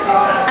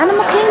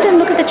 Animal Kingdom,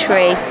 look at the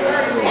tree.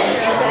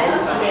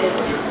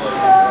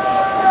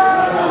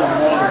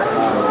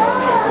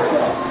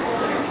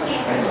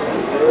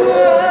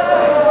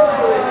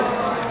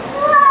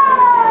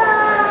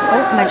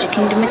 Oh, Magic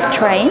Kingdom with the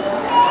train.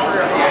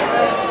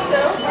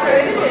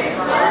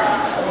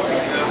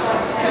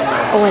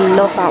 Oh, I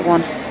love that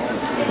one. I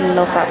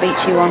love that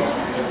beachy one.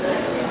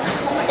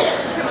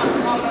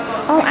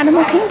 Oh,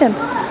 Animal Kingdom.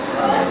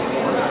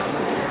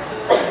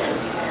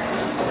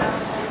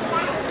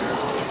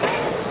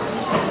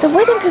 The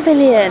wedding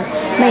pavilion.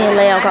 Me and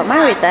Leo got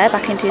married there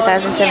back in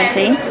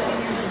 2017.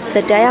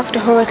 The day after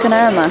Hurricane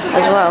Irma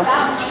as well.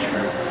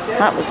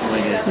 That was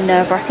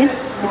nerve-wracking.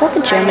 Is that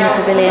the German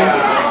pavilion?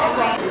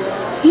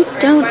 You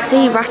don't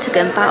see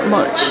Ratigan that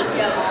much.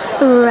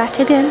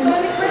 Ratigan.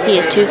 He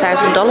is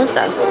 $2,000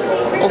 though.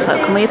 Also,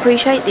 can we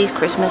appreciate these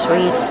Christmas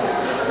wreaths?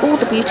 Oh,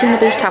 the Beauty and the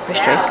Beast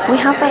tapestry. We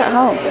have that at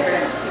home.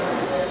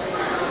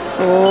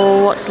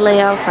 Oh, what's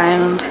Leo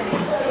found?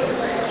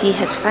 He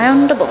has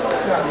found a book.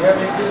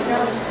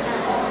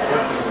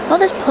 Oh,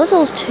 there's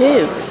puzzles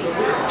too.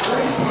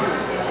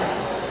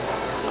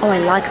 Oh, I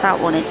like that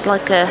one. It's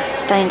like a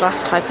stained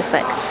glass type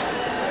effect.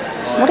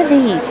 What are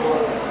these?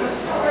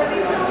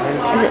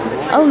 Is it?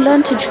 Oh,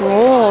 learn to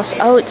draw.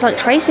 Oh, it's like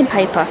tracing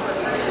paper.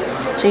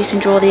 So you can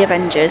draw the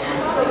Avengers.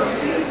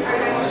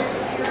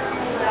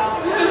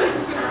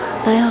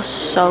 They are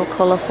so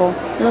colourful.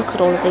 Look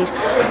at all of these.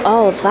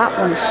 Oh, that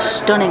one's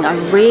stunning. I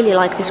really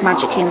like this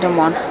Magic Kingdom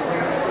one.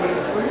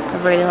 I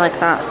really like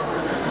that.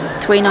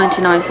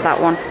 $3.99 for that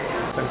one.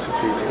 Expensive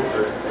pieces.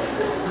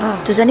 Oh,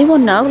 does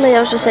anyone know?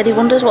 Leo's just said he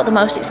wonders what the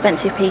most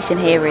expensive piece in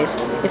here is.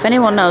 If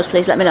anyone knows,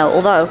 please let me know.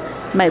 Although,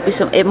 maybe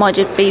it might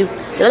just be...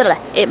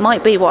 It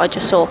might be what I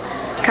just saw.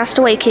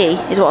 Castaway Key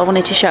is what I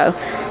wanted to show.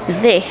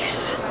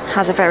 This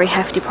has a very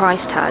hefty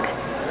price tag.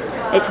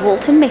 It's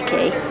Walt and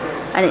Mickey,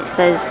 and it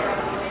says...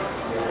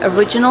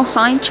 Original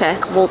signed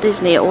check, Walt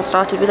Disney. It all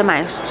started with a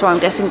mouse, so I'm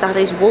guessing that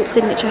is Walt's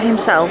signature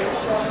himself.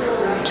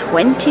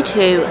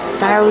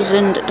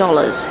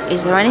 $22,000.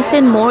 Is there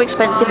anything more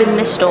expensive in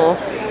this store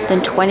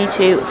than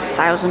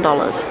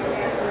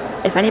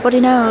 $22,000? If anybody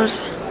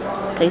knows,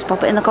 please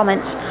pop it in the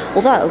comments.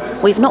 Although,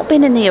 we've not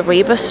been in the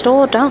Ariba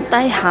store. Don't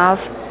they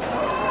have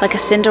like a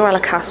Cinderella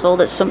castle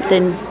that's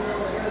something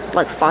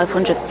like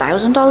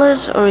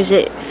 $500,000? Or is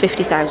it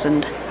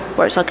 $50,000?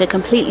 Where it's like a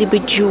completely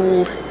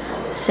bejeweled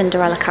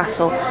Cinderella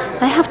castle.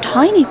 They have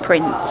tiny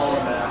prints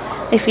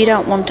if you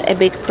don't want a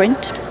big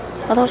print.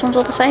 Are those ones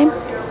all the same?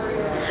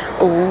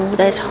 Oh,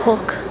 there's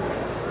Hook.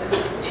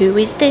 Who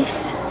is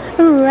this?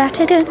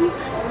 Ratigan.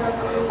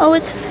 Oh,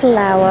 it's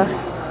Flower.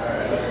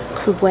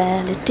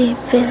 Cruella de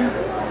Vil.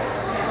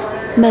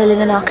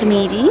 Merlin and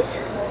Archimedes.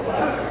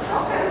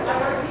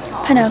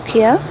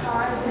 Pinocchio.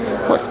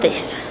 What's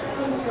this?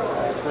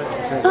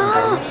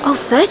 Oh,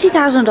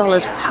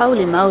 $30,000.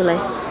 Holy moly.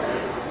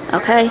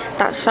 Okay,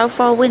 that's so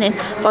far winning.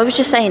 But I was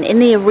just saying, in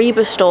the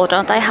Ariba store,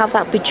 don't they have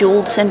that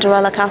bejeweled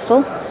Cinderella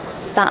castle?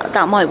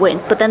 That might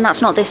win, but then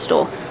that's not this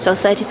store. So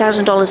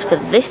 $30,000 for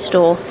this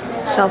store.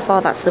 So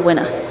far, that's the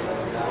winner.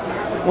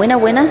 Winner,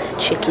 winner,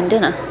 chicken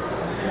dinner.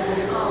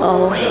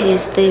 Oh,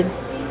 here's the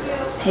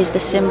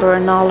Simba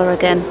and Nala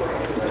again.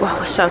 Wow,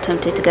 we're so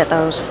tempted to get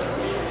those.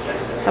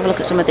 Let's have a look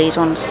at some of these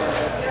ones.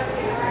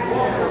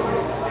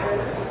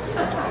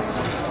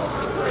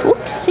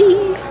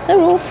 Oopsie,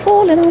 they're all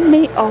falling on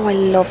me. Oh, I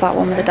love that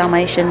one with the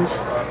Dalmatians.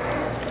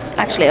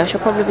 Actually, I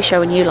should probably be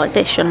showing you like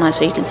this, shouldn't I,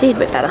 so you can see it a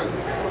bit better.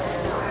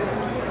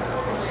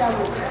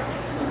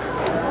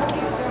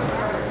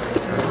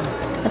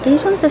 Are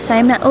these ones the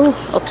same now? Oh,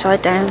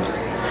 upside down.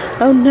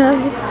 Oh no.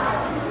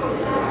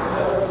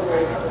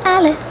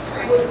 Alice.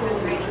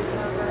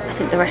 I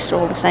think the rest are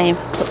all the same.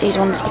 Put these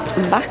ones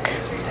back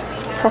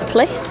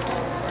properly.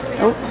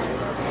 Oh.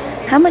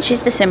 How much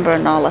is the Simba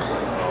and Nala?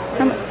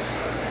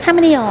 How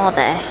many are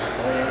there?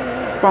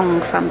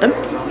 Wrong fandom.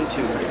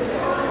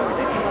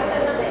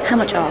 How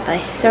much are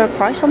they? Is there a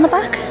price on the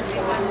back?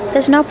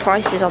 There's no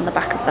prices on the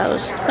back of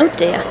those. Oh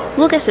dear.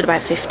 We'll guess at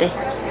about 50.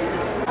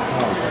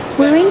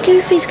 We're in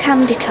Goofy's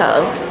Candy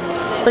Co.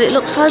 But it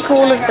looks like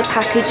all of the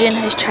packaging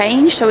has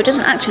changed, so it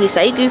doesn't actually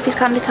say Goofy's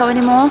Candy Co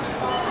anymore.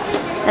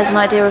 There's an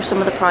idea of some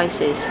of the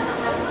prices.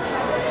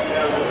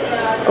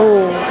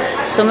 Oh,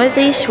 some of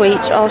these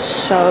sweets are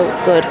so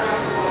good.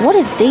 What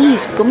are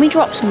these? Gummy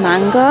Drops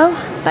Mango?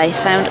 They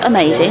sound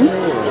amazing.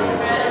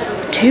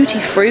 Tutti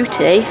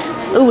Frutti.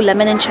 Oh,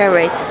 lemon and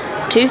cherry.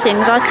 Two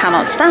things I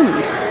cannot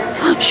stand.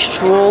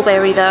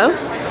 Strawberry though.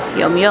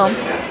 Yum yum.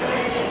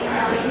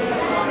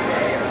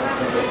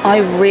 I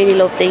really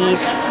love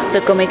these, the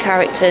gummy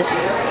characters.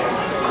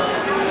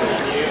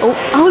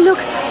 Oh look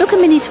at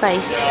Minnie's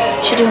face.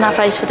 She's doing that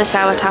face for the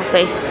sour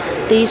taffy.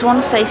 These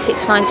ones say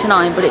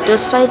 $6.99, but it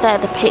does say there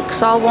the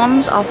Pixar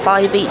ones are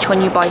 $5 each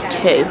when you buy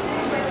 2.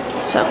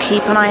 So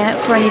keep an eye out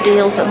for any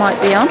deals that might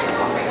be on.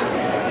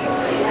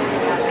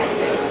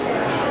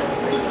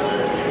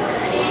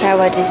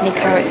 Sour Disney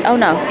character. Oh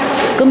no,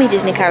 gummy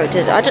Disney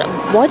characters.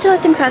 Why did I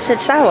think that said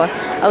sour?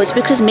 Oh, it's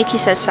because Mickey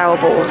says sour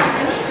balls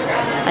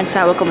and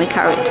sour gummy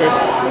characters.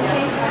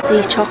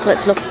 These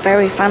chocolates look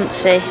very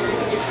fancy.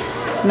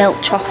 Milk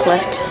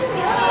chocolate.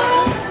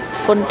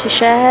 Fun to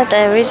share.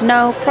 There is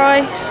no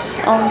price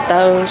on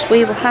those.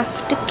 We will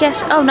have to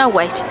guess. Oh no,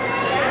 wait.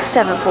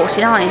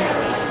 $7.49.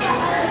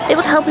 It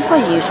would help if I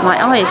used my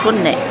eyes,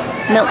 wouldn't it?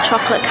 Milk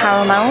chocolate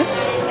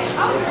caramels.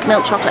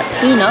 Milk chocolate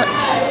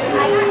peanuts.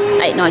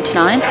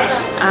 $8.99.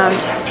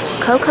 And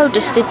cocoa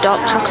dusted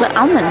dark chocolate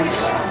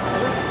almonds.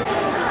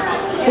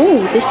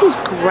 Ooh, this is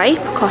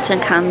grape cotton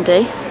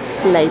candy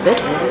flavoured.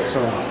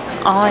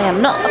 I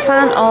am not a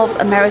fan of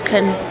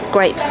American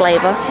grape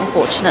flavour,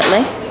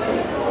 unfortunately.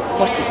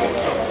 What is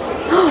it?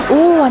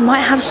 Oh, I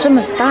might have some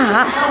of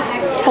that.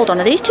 Hold on,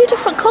 are these two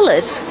different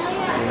colours?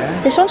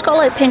 Yeah. This one's got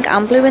like pink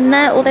and blue in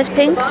there, or there's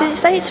pink. Does it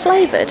say it's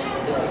flavoured?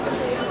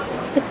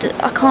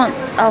 I can't.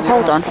 Oh,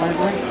 hold on.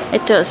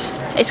 It does.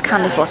 It's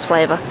candy floss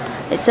flavour.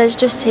 It says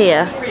just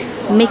here,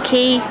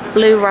 Mickey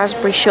blue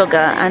raspberry sugar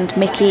and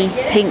Mickey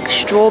pink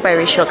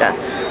strawberry sugar.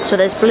 So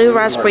there's blue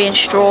raspberry and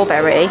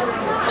strawberry.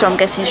 So I'm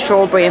guessing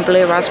strawberry and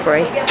blue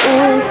raspberry.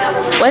 Ooh,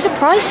 where's a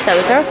price though?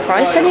 Is there a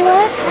price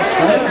anywhere?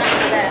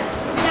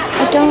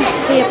 I don't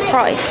see a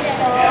price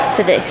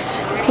for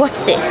this.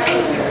 What's this?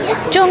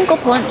 Jungle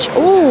Punch.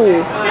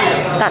 Ooh,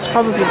 that's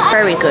probably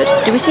very good.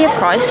 Do we see a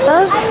price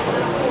though?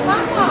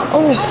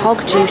 Oh,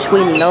 Pog Juice.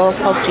 We love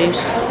Pog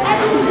Juice.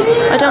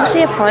 I don't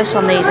see a price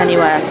on these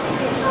anywhere.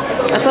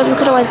 I suppose we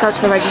could always go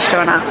to the register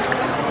and ask.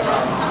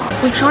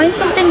 We're trying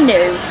something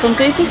new from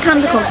Goofy's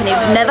Candy Company.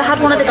 We've never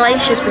had one of the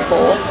glaciers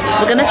before.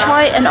 We're going to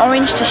try an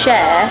orange to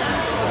share.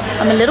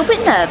 I'm a little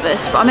bit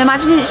nervous, but I'm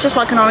imagining it's just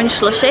like an orange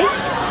slushie.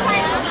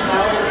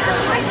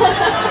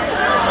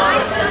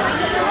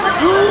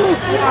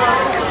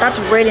 That's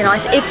really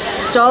nice.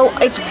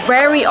 It's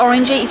very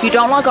orangey. If you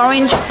don't like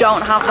orange,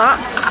 don't have that.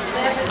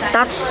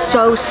 That's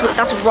so sweet.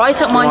 That's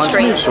right up my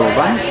street.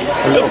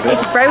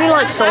 It's very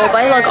like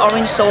sorbet, like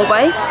orange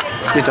sorbet.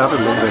 Your dad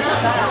would love this.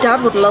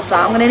 Dad would love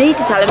that. I'm going to need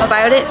to tell him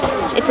about it.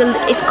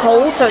 It's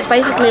cold, so it's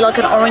basically like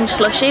an orange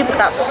slushie, but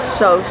that's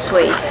so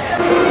sweet.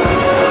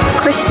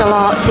 Crystal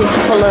Arts is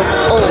full of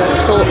all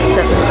sorts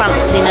of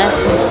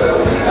fanciness.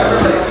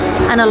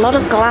 And a lot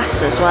of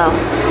glass as well.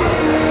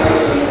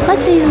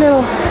 Like these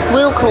little,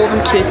 we'll call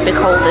them toothpick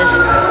holders.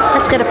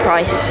 Let's get a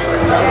price.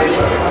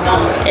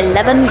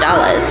 $11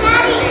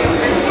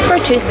 for a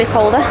toothpick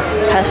holder.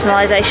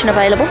 Personalisation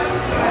available.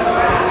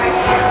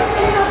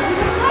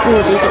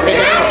 Ooh, these are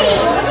bigger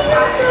cups.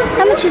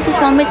 How much is this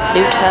one with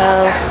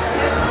Pluto?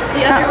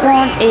 That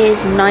one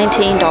is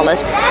 $19.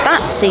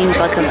 That seems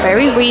like a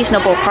very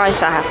reasonable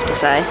price, I have to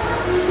say.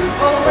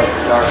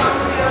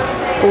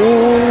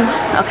 Ooh,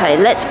 okay,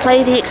 let's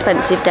play the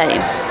expensive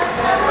game.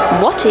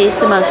 What is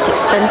the most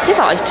expensive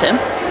item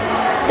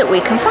that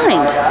we can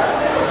find?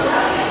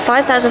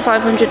 $5,500,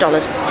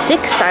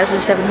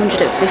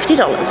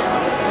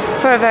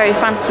 $6,750 for a very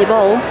fancy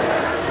bowl.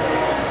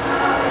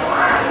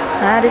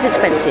 That is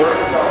expensive.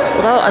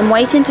 Although I'm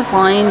waiting to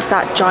find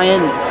that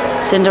giant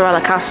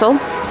Cinderella castle.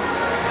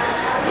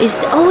 Is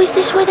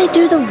this where they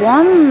do the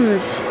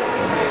wands?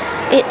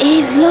 It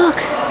is,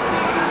 look.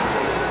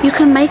 You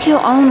can make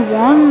your own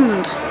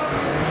wand.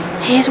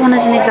 Here's one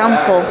as an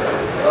example.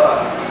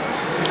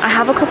 I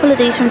have a couple of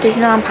these from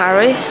Disneyland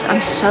Paris.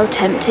 I'm so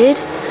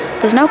tempted.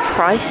 There's no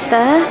price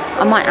there.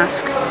 I might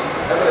ask.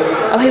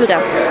 Oh, here we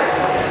go.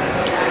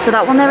 So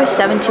that one there is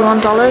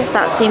 $71.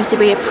 That seems to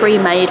be a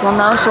pre-made one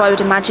though, so I would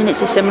imagine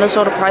it's a similar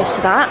sort of price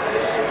to that.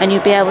 And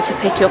you'd be able to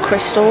pick your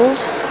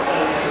crystals.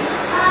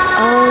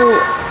 Oh,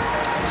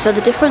 so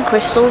the different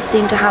crystals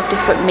seem to have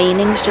different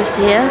meanings just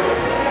here.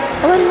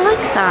 Oh, I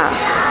like that.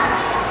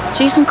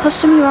 So you can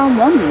custom your own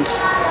wand.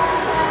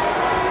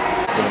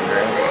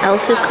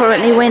 Elsa's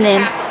currently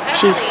winning.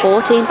 She's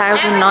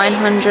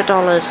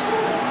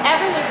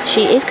 $14,900.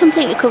 She is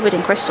completely covered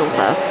in crystals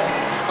though.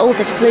 Oh,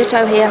 there's a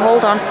Pluto here,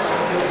 hold on.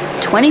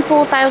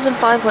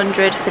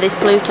 $24,500 for this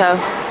Pluto,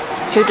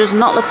 who does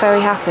not look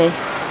very happy.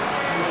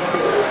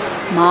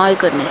 My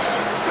goodness.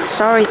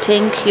 Sorry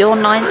Tink, you're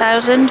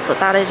 $9,000, but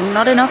that is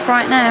not enough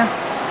right now.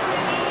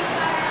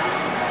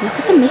 Look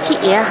at the Mickey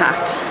ear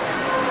hat.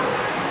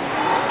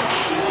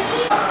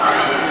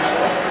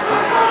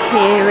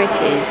 Here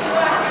it is.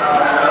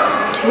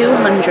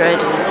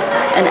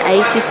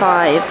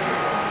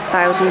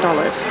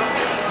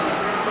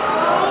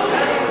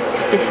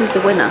 $285,000. This is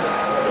the winner.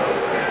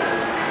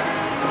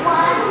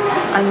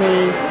 I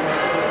mean,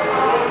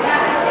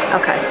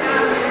 okay,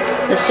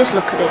 let's just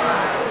look at this.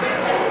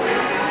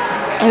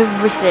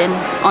 Everything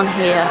on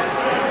here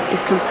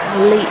is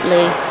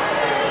completely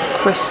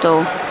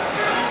crystal.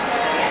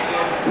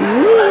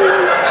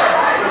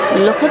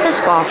 Ooh, look at the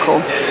sparkle.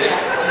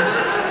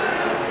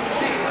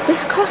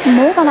 This costs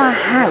more than our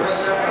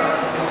house.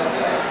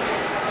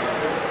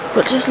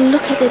 But just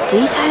look at the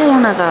detail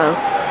on her though.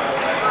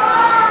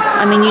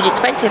 I mean, you'd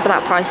expect it for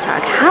that price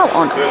tag. How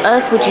on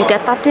earth would you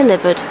get that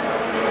delivered?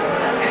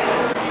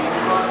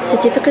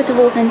 Certificate of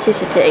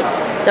authenticity.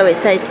 So it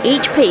says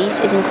each piece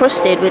is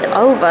encrusted with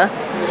over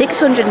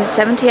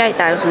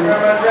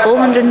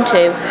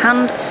 678,402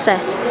 hand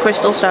set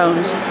crystal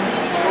stones.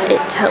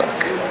 It took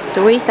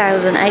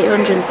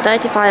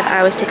 3,835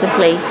 hours to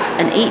complete,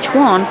 and each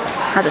one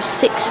has a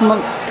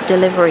 6-month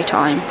delivery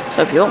time.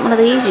 So if you want one of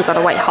these, you've got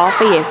to wait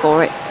half a year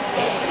for it.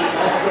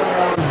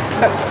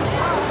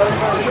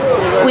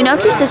 We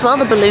noticed as well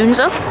the balloons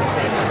up.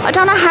 I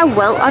don't know how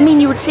well, I mean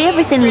you would see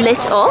everything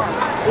lit up,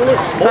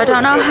 but I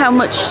don't know how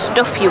much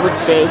stuff you would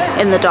see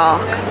in the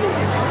dark.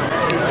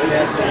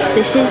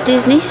 This is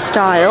Disney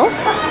style.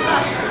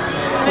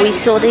 We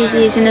saw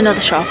these in another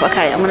shop.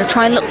 Okay, I'm going to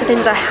try and look for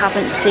things I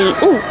haven't seen.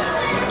 Oh,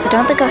 I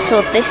don't think I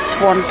saw this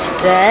one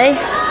today.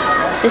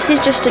 This is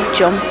just a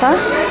jumper.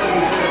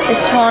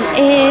 This one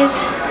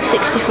is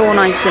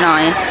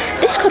 $64.99.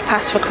 This could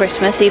pass for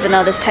Christmas, even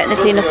though there's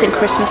technically nothing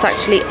Christmas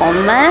actually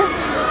on there.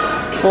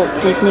 Walt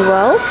Disney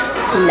World.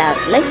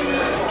 Lovely.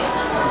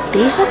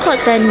 These look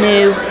like they're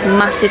new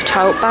massive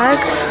tote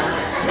bags.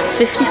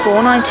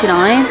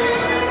 $54.99.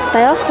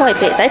 They are quite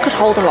big. They could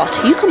hold a lot.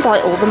 You can buy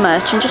all the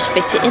merch and just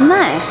fit it in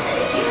there.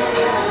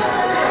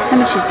 How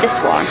much is this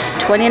one?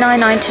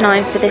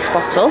 $29.99 for this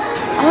bottle.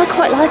 Oh, I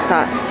quite like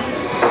that.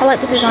 I like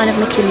the design of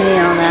Mickey and Minnie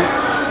on there.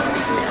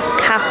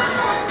 Cap.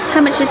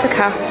 How much is the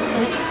cap?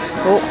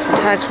 Oh, the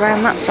tag's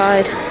round that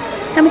side.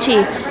 How much are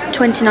you?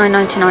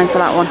 $29.99 for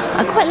that one.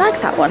 I quite like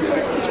that one.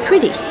 It's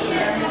pretty.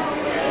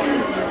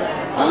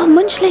 Oh,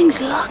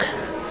 Munchlings, look.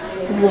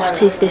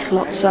 What is this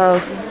lot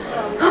so?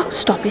 Oh,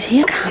 stop, is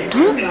here a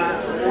candle?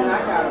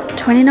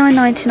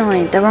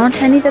 $29.99. There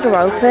aren't any that are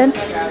open.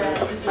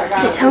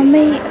 Does it tell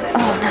me?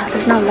 Oh no,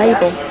 there's no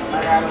label.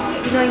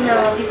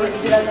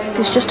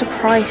 There's just a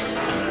price.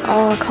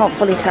 Oh, I can't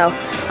fully tell.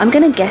 I'm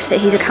going to guess that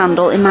he's a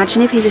candle.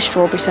 Imagine if he's a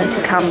strawberry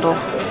scented candle.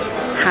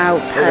 How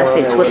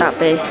perfect would that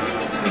be?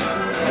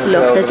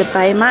 Look, there's a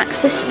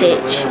Baymax, a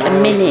Stitch, a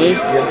Minnie,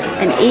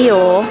 an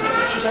Eeyore,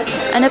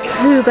 and a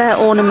Pooh Bear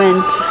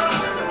ornament.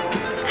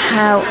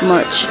 How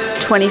much?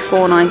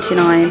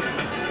 $24.99.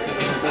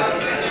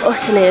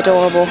 Utterly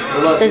adorable.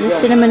 There's a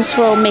Cinnamon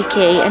Swirl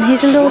Mickey and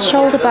here's a little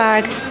shoulder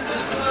bag.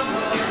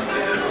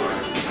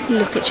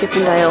 Look at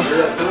Chippendale.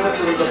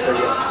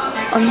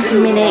 And there's a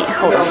Minnie.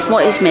 Hold on,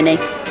 what is Minnie?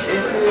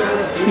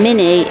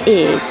 Minnie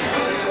is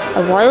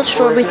a wild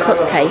strawberry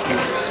cupcake.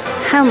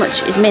 How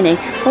much is Minnie?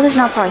 Well, there's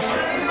no price.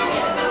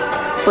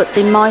 But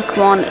the Mike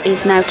one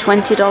is now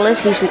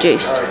 $20. He's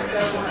reduced.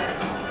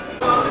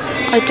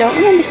 I don't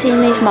remember seeing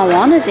these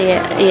Moana's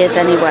ears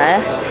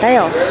anywhere. They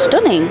are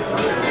stunning.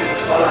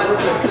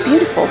 They're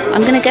beautiful.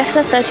 I'm going to guess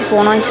they're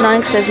 $34.99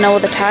 because there's no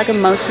other tag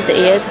and most of the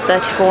ears are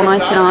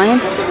 $34.99.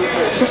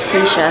 This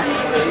t-shirt.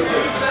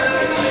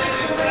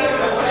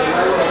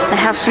 They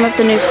have some of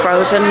the new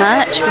Frozen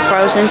merch for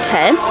Frozen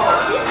 10,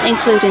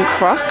 including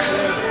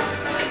Crocs.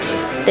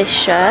 This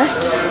shirt,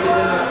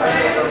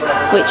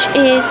 which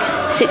is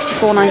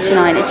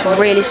 $64.99. It's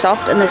really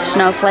soft and there's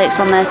snowflakes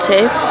on there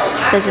too.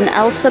 There's an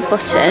Elsa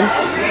button.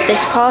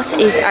 This part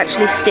is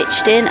actually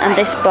stitched in and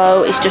this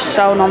bow is just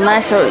sewn on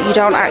there, so you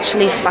don't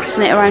actually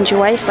fasten it around your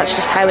waist. That's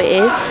just how it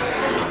is.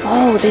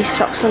 Oh, these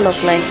socks are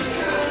lovely.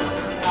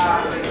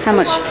 How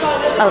much?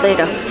 Oh, there you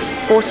go.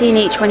 $14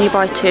 each when you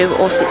buy two,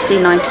 or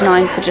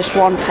 $16.99 for just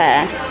one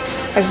pair.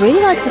 I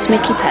really like this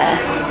Mickey pair.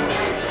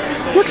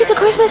 Look, it's a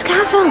Christmas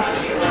castle.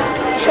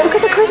 Look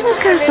at the Christmas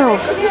castle.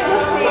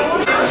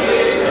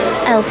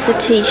 Elsa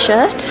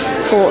t-shirt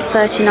for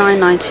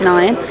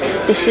 $39.99.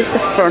 This is the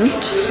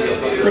front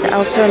with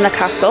Elsa in the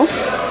castle,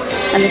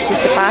 and this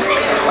is the back,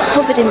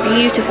 covered in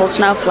beautiful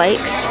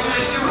snowflakes.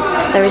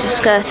 There is a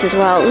skirt as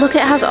well. Look,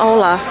 it has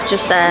Olaf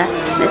just there.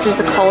 This is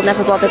the cold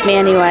never bothered me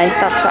anyway.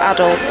 That's for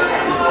adults.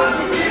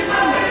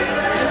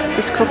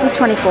 This cup was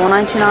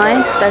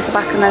 $24.99. There's the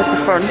back and there's the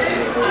front.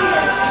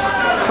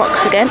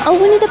 Crocs again. Oh,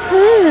 Winnie the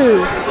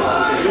Pooh.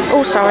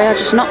 Oh, sorry, I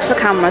just knocked the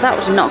camera. That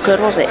was not good,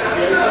 was it?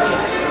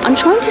 I'm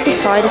trying to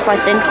decide if I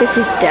think this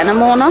is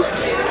denim or not,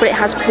 but it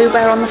has Pooh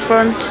Bear on the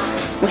front.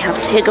 We have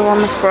Tigger on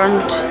the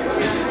front.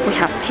 We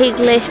have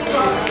Piglet.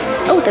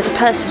 Oh, there's a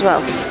purse as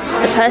well.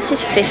 The purse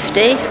is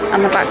 $50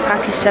 and the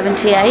backpack is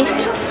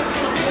 $78.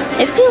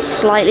 It feels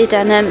slightly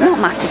denim, not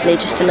massively,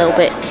 just a little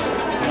bit.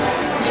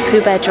 This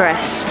Pooh Bear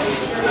dress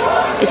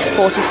is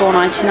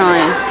 $44.99.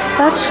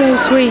 That's so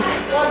sweet.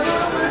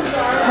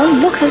 Oh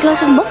look, there's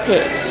lots of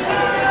Muppets.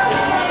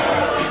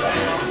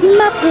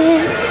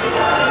 Muppets.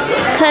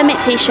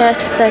 Kermit t-shirt,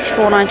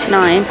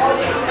 $34.99.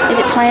 Is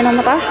it plain on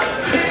the back?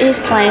 It is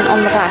plain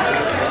on the back.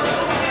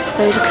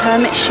 There is a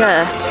Kermit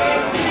shirt.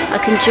 I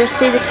can just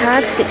see the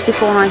tag,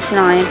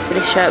 $64.99 for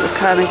this shirt with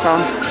Kermit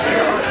on.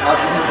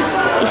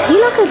 Is he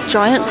like a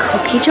giant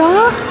cookie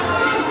jar?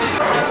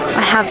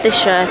 I have this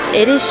shirt.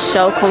 It is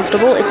so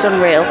comfortable, it's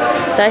unreal.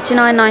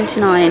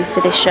 $39.99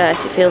 for this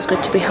shirt. It feels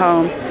good to be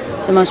home.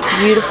 The most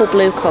beautiful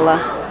blue colour.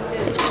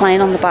 It's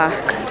plain on the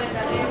back.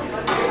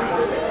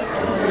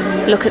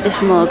 Look at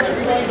this mug.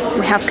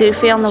 We have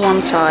Goofy on the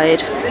one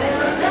side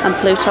and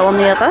Pluto on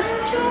the other.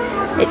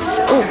 It's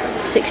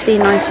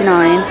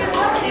 $16.99.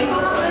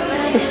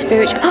 This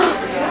spirit.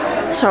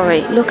 Oh,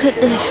 sorry. Look at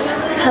this.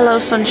 Hello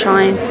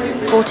Sunshine.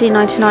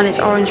 $14.99. It's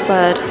Orange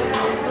Bird.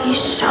 He's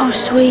so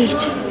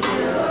sweet.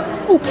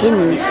 Oh,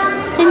 pins,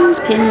 pins,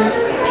 pins,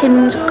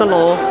 pins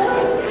galore.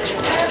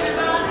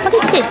 What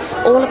is this?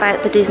 All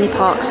about the Disney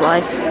Parks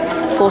life.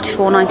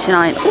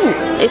 $44.99.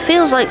 Oh, it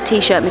feels like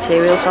t-shirt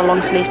material, so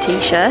long sleeve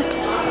t-shirt.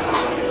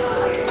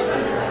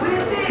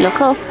 Look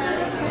up.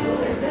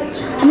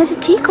 And there's a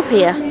teacup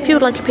here. If you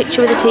would like a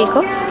picture with a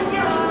teacup.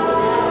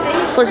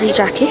 Fuzzy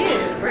jacket.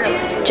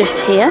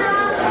 Just here.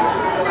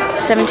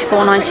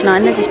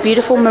 $74.99. There's this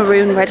beautiful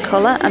maroon red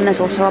colour, and there's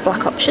also a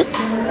black option.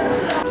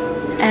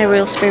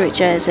 Ariel Spirit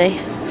jersey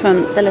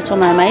from The Little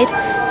Mermaid.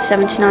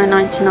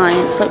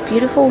 $79.99. It's like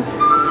beautiful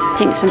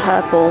pinks and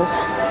purples.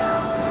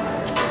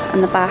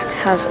 And the back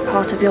has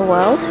Part of Your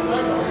World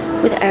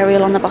with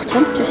Ariel on the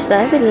bottom, just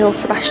there with little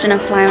Sebastian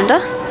and Flounder.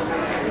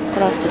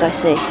 What else did I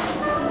see?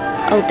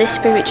 Oh, this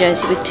Spirit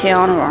jersey with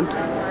Tiana on.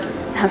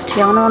 It has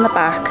Tiana on the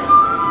back.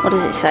 What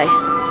does it say?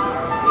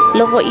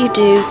 Love what you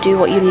do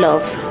what you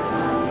love.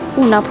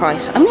 Oh, no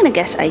price. I'm going to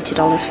guess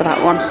 $80 for that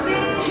one.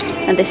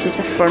 And this is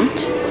the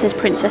front. It says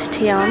Princess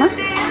Tiana.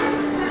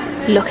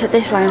 Look at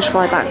this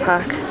Loungefly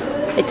backpack.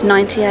 It's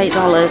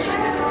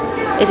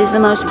 $98. It is the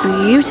most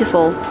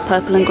beautiful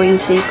purple and green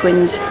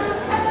sequins.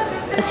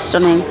 It's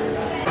stunning.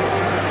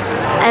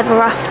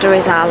 Ever After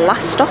is our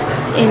last stop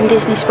in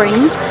Disney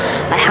Springs.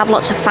 They have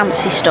lots of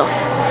fancy stuff,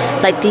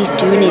 like these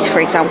doonies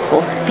for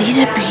example. These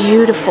are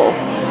beautiful.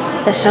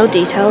 They're so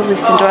detailed with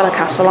Cinderella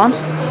Castle on.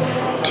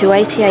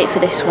 $2.88 for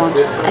this one.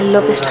 I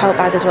love this tote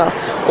bag as well.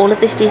 All of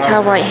this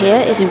detail right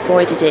here is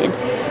embroidered in.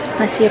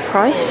 Can I see a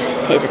price?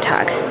 Here's a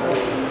tag.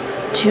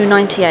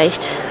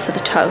 $2.98 for the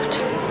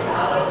tote.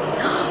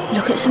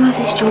 Look at some of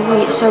this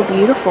jewellery, it's so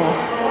beautiful.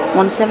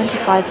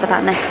 $1.75 for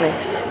that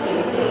necklace.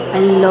 I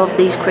love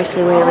these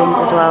crystal earrings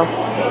as well.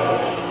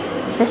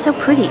 They're so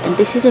pretty, and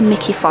this is a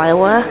Mickey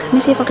firework. Let me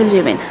see if I can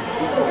zoom in.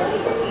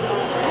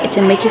 It's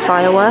a Mickey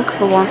firework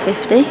for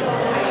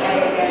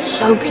 $1.50.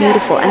 So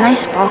beautiful, and they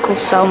sparkle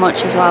so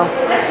much as well.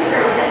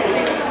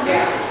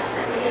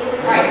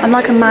 I'm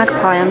like a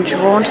magpie, I'm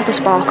drawn to the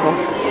sparkle.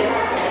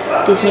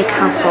 Disney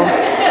Castle,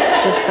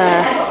 just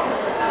there.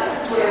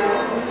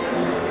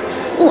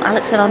 Oh,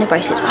 Alex and Annie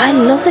bracelets. I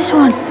love this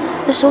one,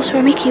 the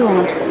Sorcerer Mickey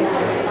one.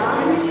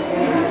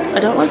 I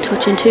don't like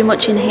touching too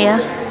much in here.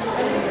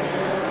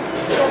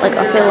 Like,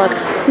 I feel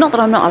like, not that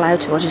I'm not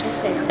allowed to,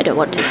 I don't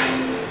want to.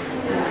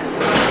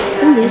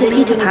 Oh, these are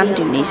Peter Pan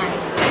doonies.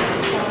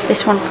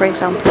 This one, for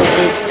example,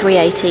 is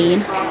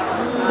 $3.18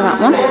 for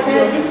that one.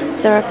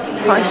 Is there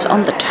a price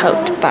on the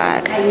tote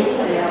bag?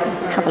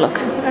 Have a look.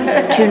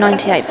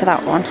 $2.98 for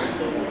that one.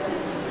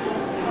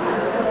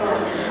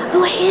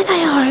 Oh, here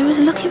they are. I was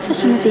looking for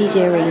some of these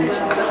earrings.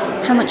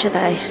 How much are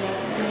they?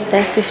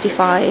 They're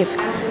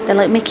 $55. They're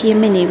like Mickey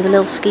and Minnie with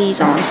little skis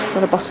on, so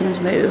the bottoms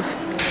move.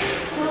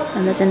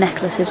 And there's a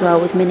necklace as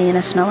well with Minnie and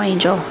a snow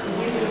angel.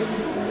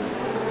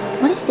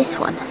 What is this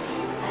one?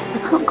 I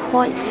can't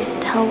quite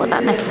tell what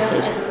that necklace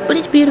is, but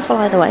it's beautiful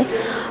either way.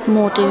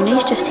 More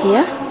doonies just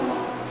here.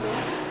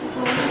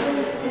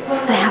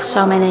 They have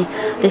so many.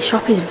 This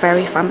shop is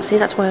very fancy,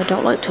 that's why I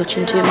don't like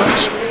touching too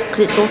much, because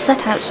it's all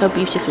set out so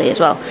beautifully as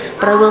well.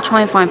 But I will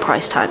try and find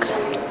price tags.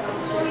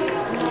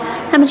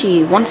 How much are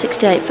you?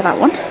 $1.68 for that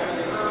one.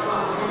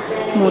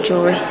 More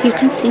jewellery. You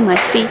can see my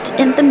feet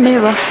in the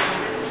mirror.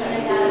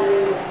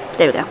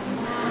 There we go.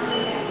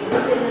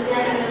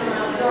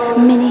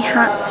 Mini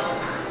hats.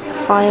 The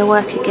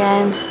firework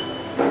again.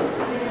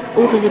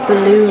 Oh, there's a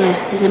balloon.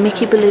 There's a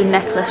Mickey balloon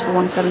necklace for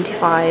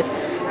 $1.75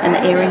 and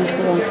the earrings for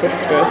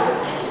 $1.50.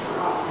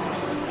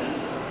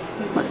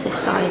 What's this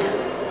side?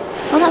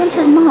 Oh, that one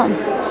says Mom,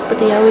 but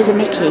the O is a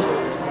Mickey.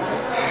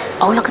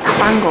 Oh, look at that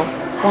bangle.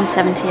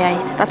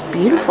 $1.78. That's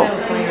beautiful.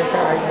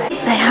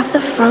 They have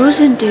the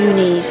Frozen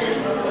doonies.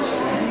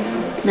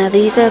 Now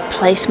these are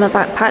placement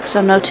backpacks,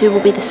 so no two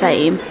will be the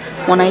same.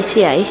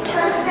 $1.88.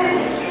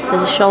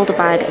 There's a shoulder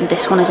bag, and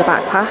this one is a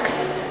backpack.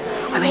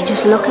 I mean,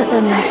 just look at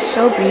them, they're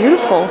so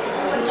beautiful.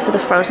 It's for the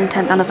Frozen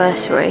 10th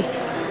anniversary.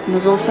 And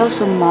there's also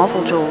some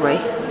Marvel jewellery.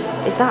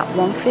 Is that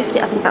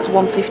 $1.50? I think that's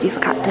 $1.50 for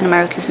Captain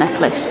America's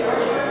necklace.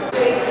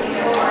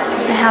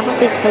 They have a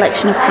big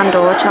selection of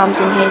Pandora charms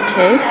in here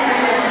too.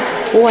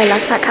 Oh, I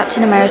like that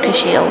Captain America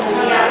shield.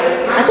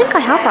 I think I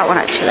have that one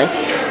actually.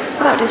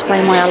 Without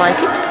displaying why I like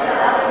it.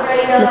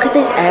 Look at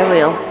this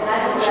Ariel.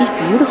 She's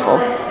beautiful.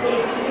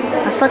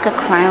 That's like a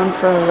crown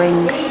for a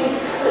ring.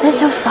 They're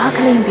so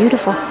sparkly and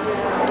beautiful.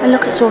 And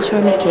look at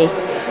Sorcerer Mickey.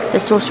 The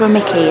Sorcerer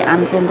Mickey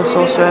and then the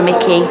Sorcerer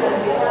Mickey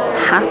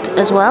hat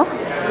as well.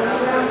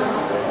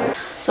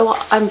 So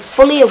I'm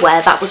fully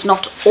aware that was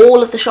not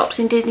all of the shops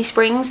in Disney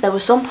Springs. There were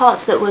some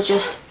parts that were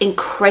just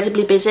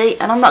incredibly busy,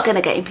 and I'm not going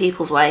to get in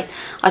people's way.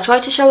 I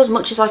tried to show as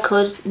much as I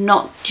could,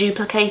 not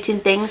duplicating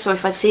things, so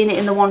if I'd seen it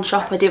in the one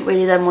shop I didn't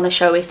really then want to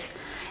show it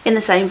in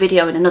the same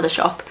video in another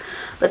shop.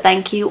 But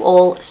thank you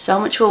all so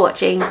much for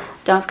watching.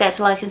 Don't forget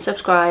to like and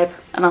subscribe,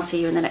 and I'll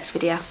see you in the next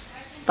video.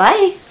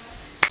 Bye!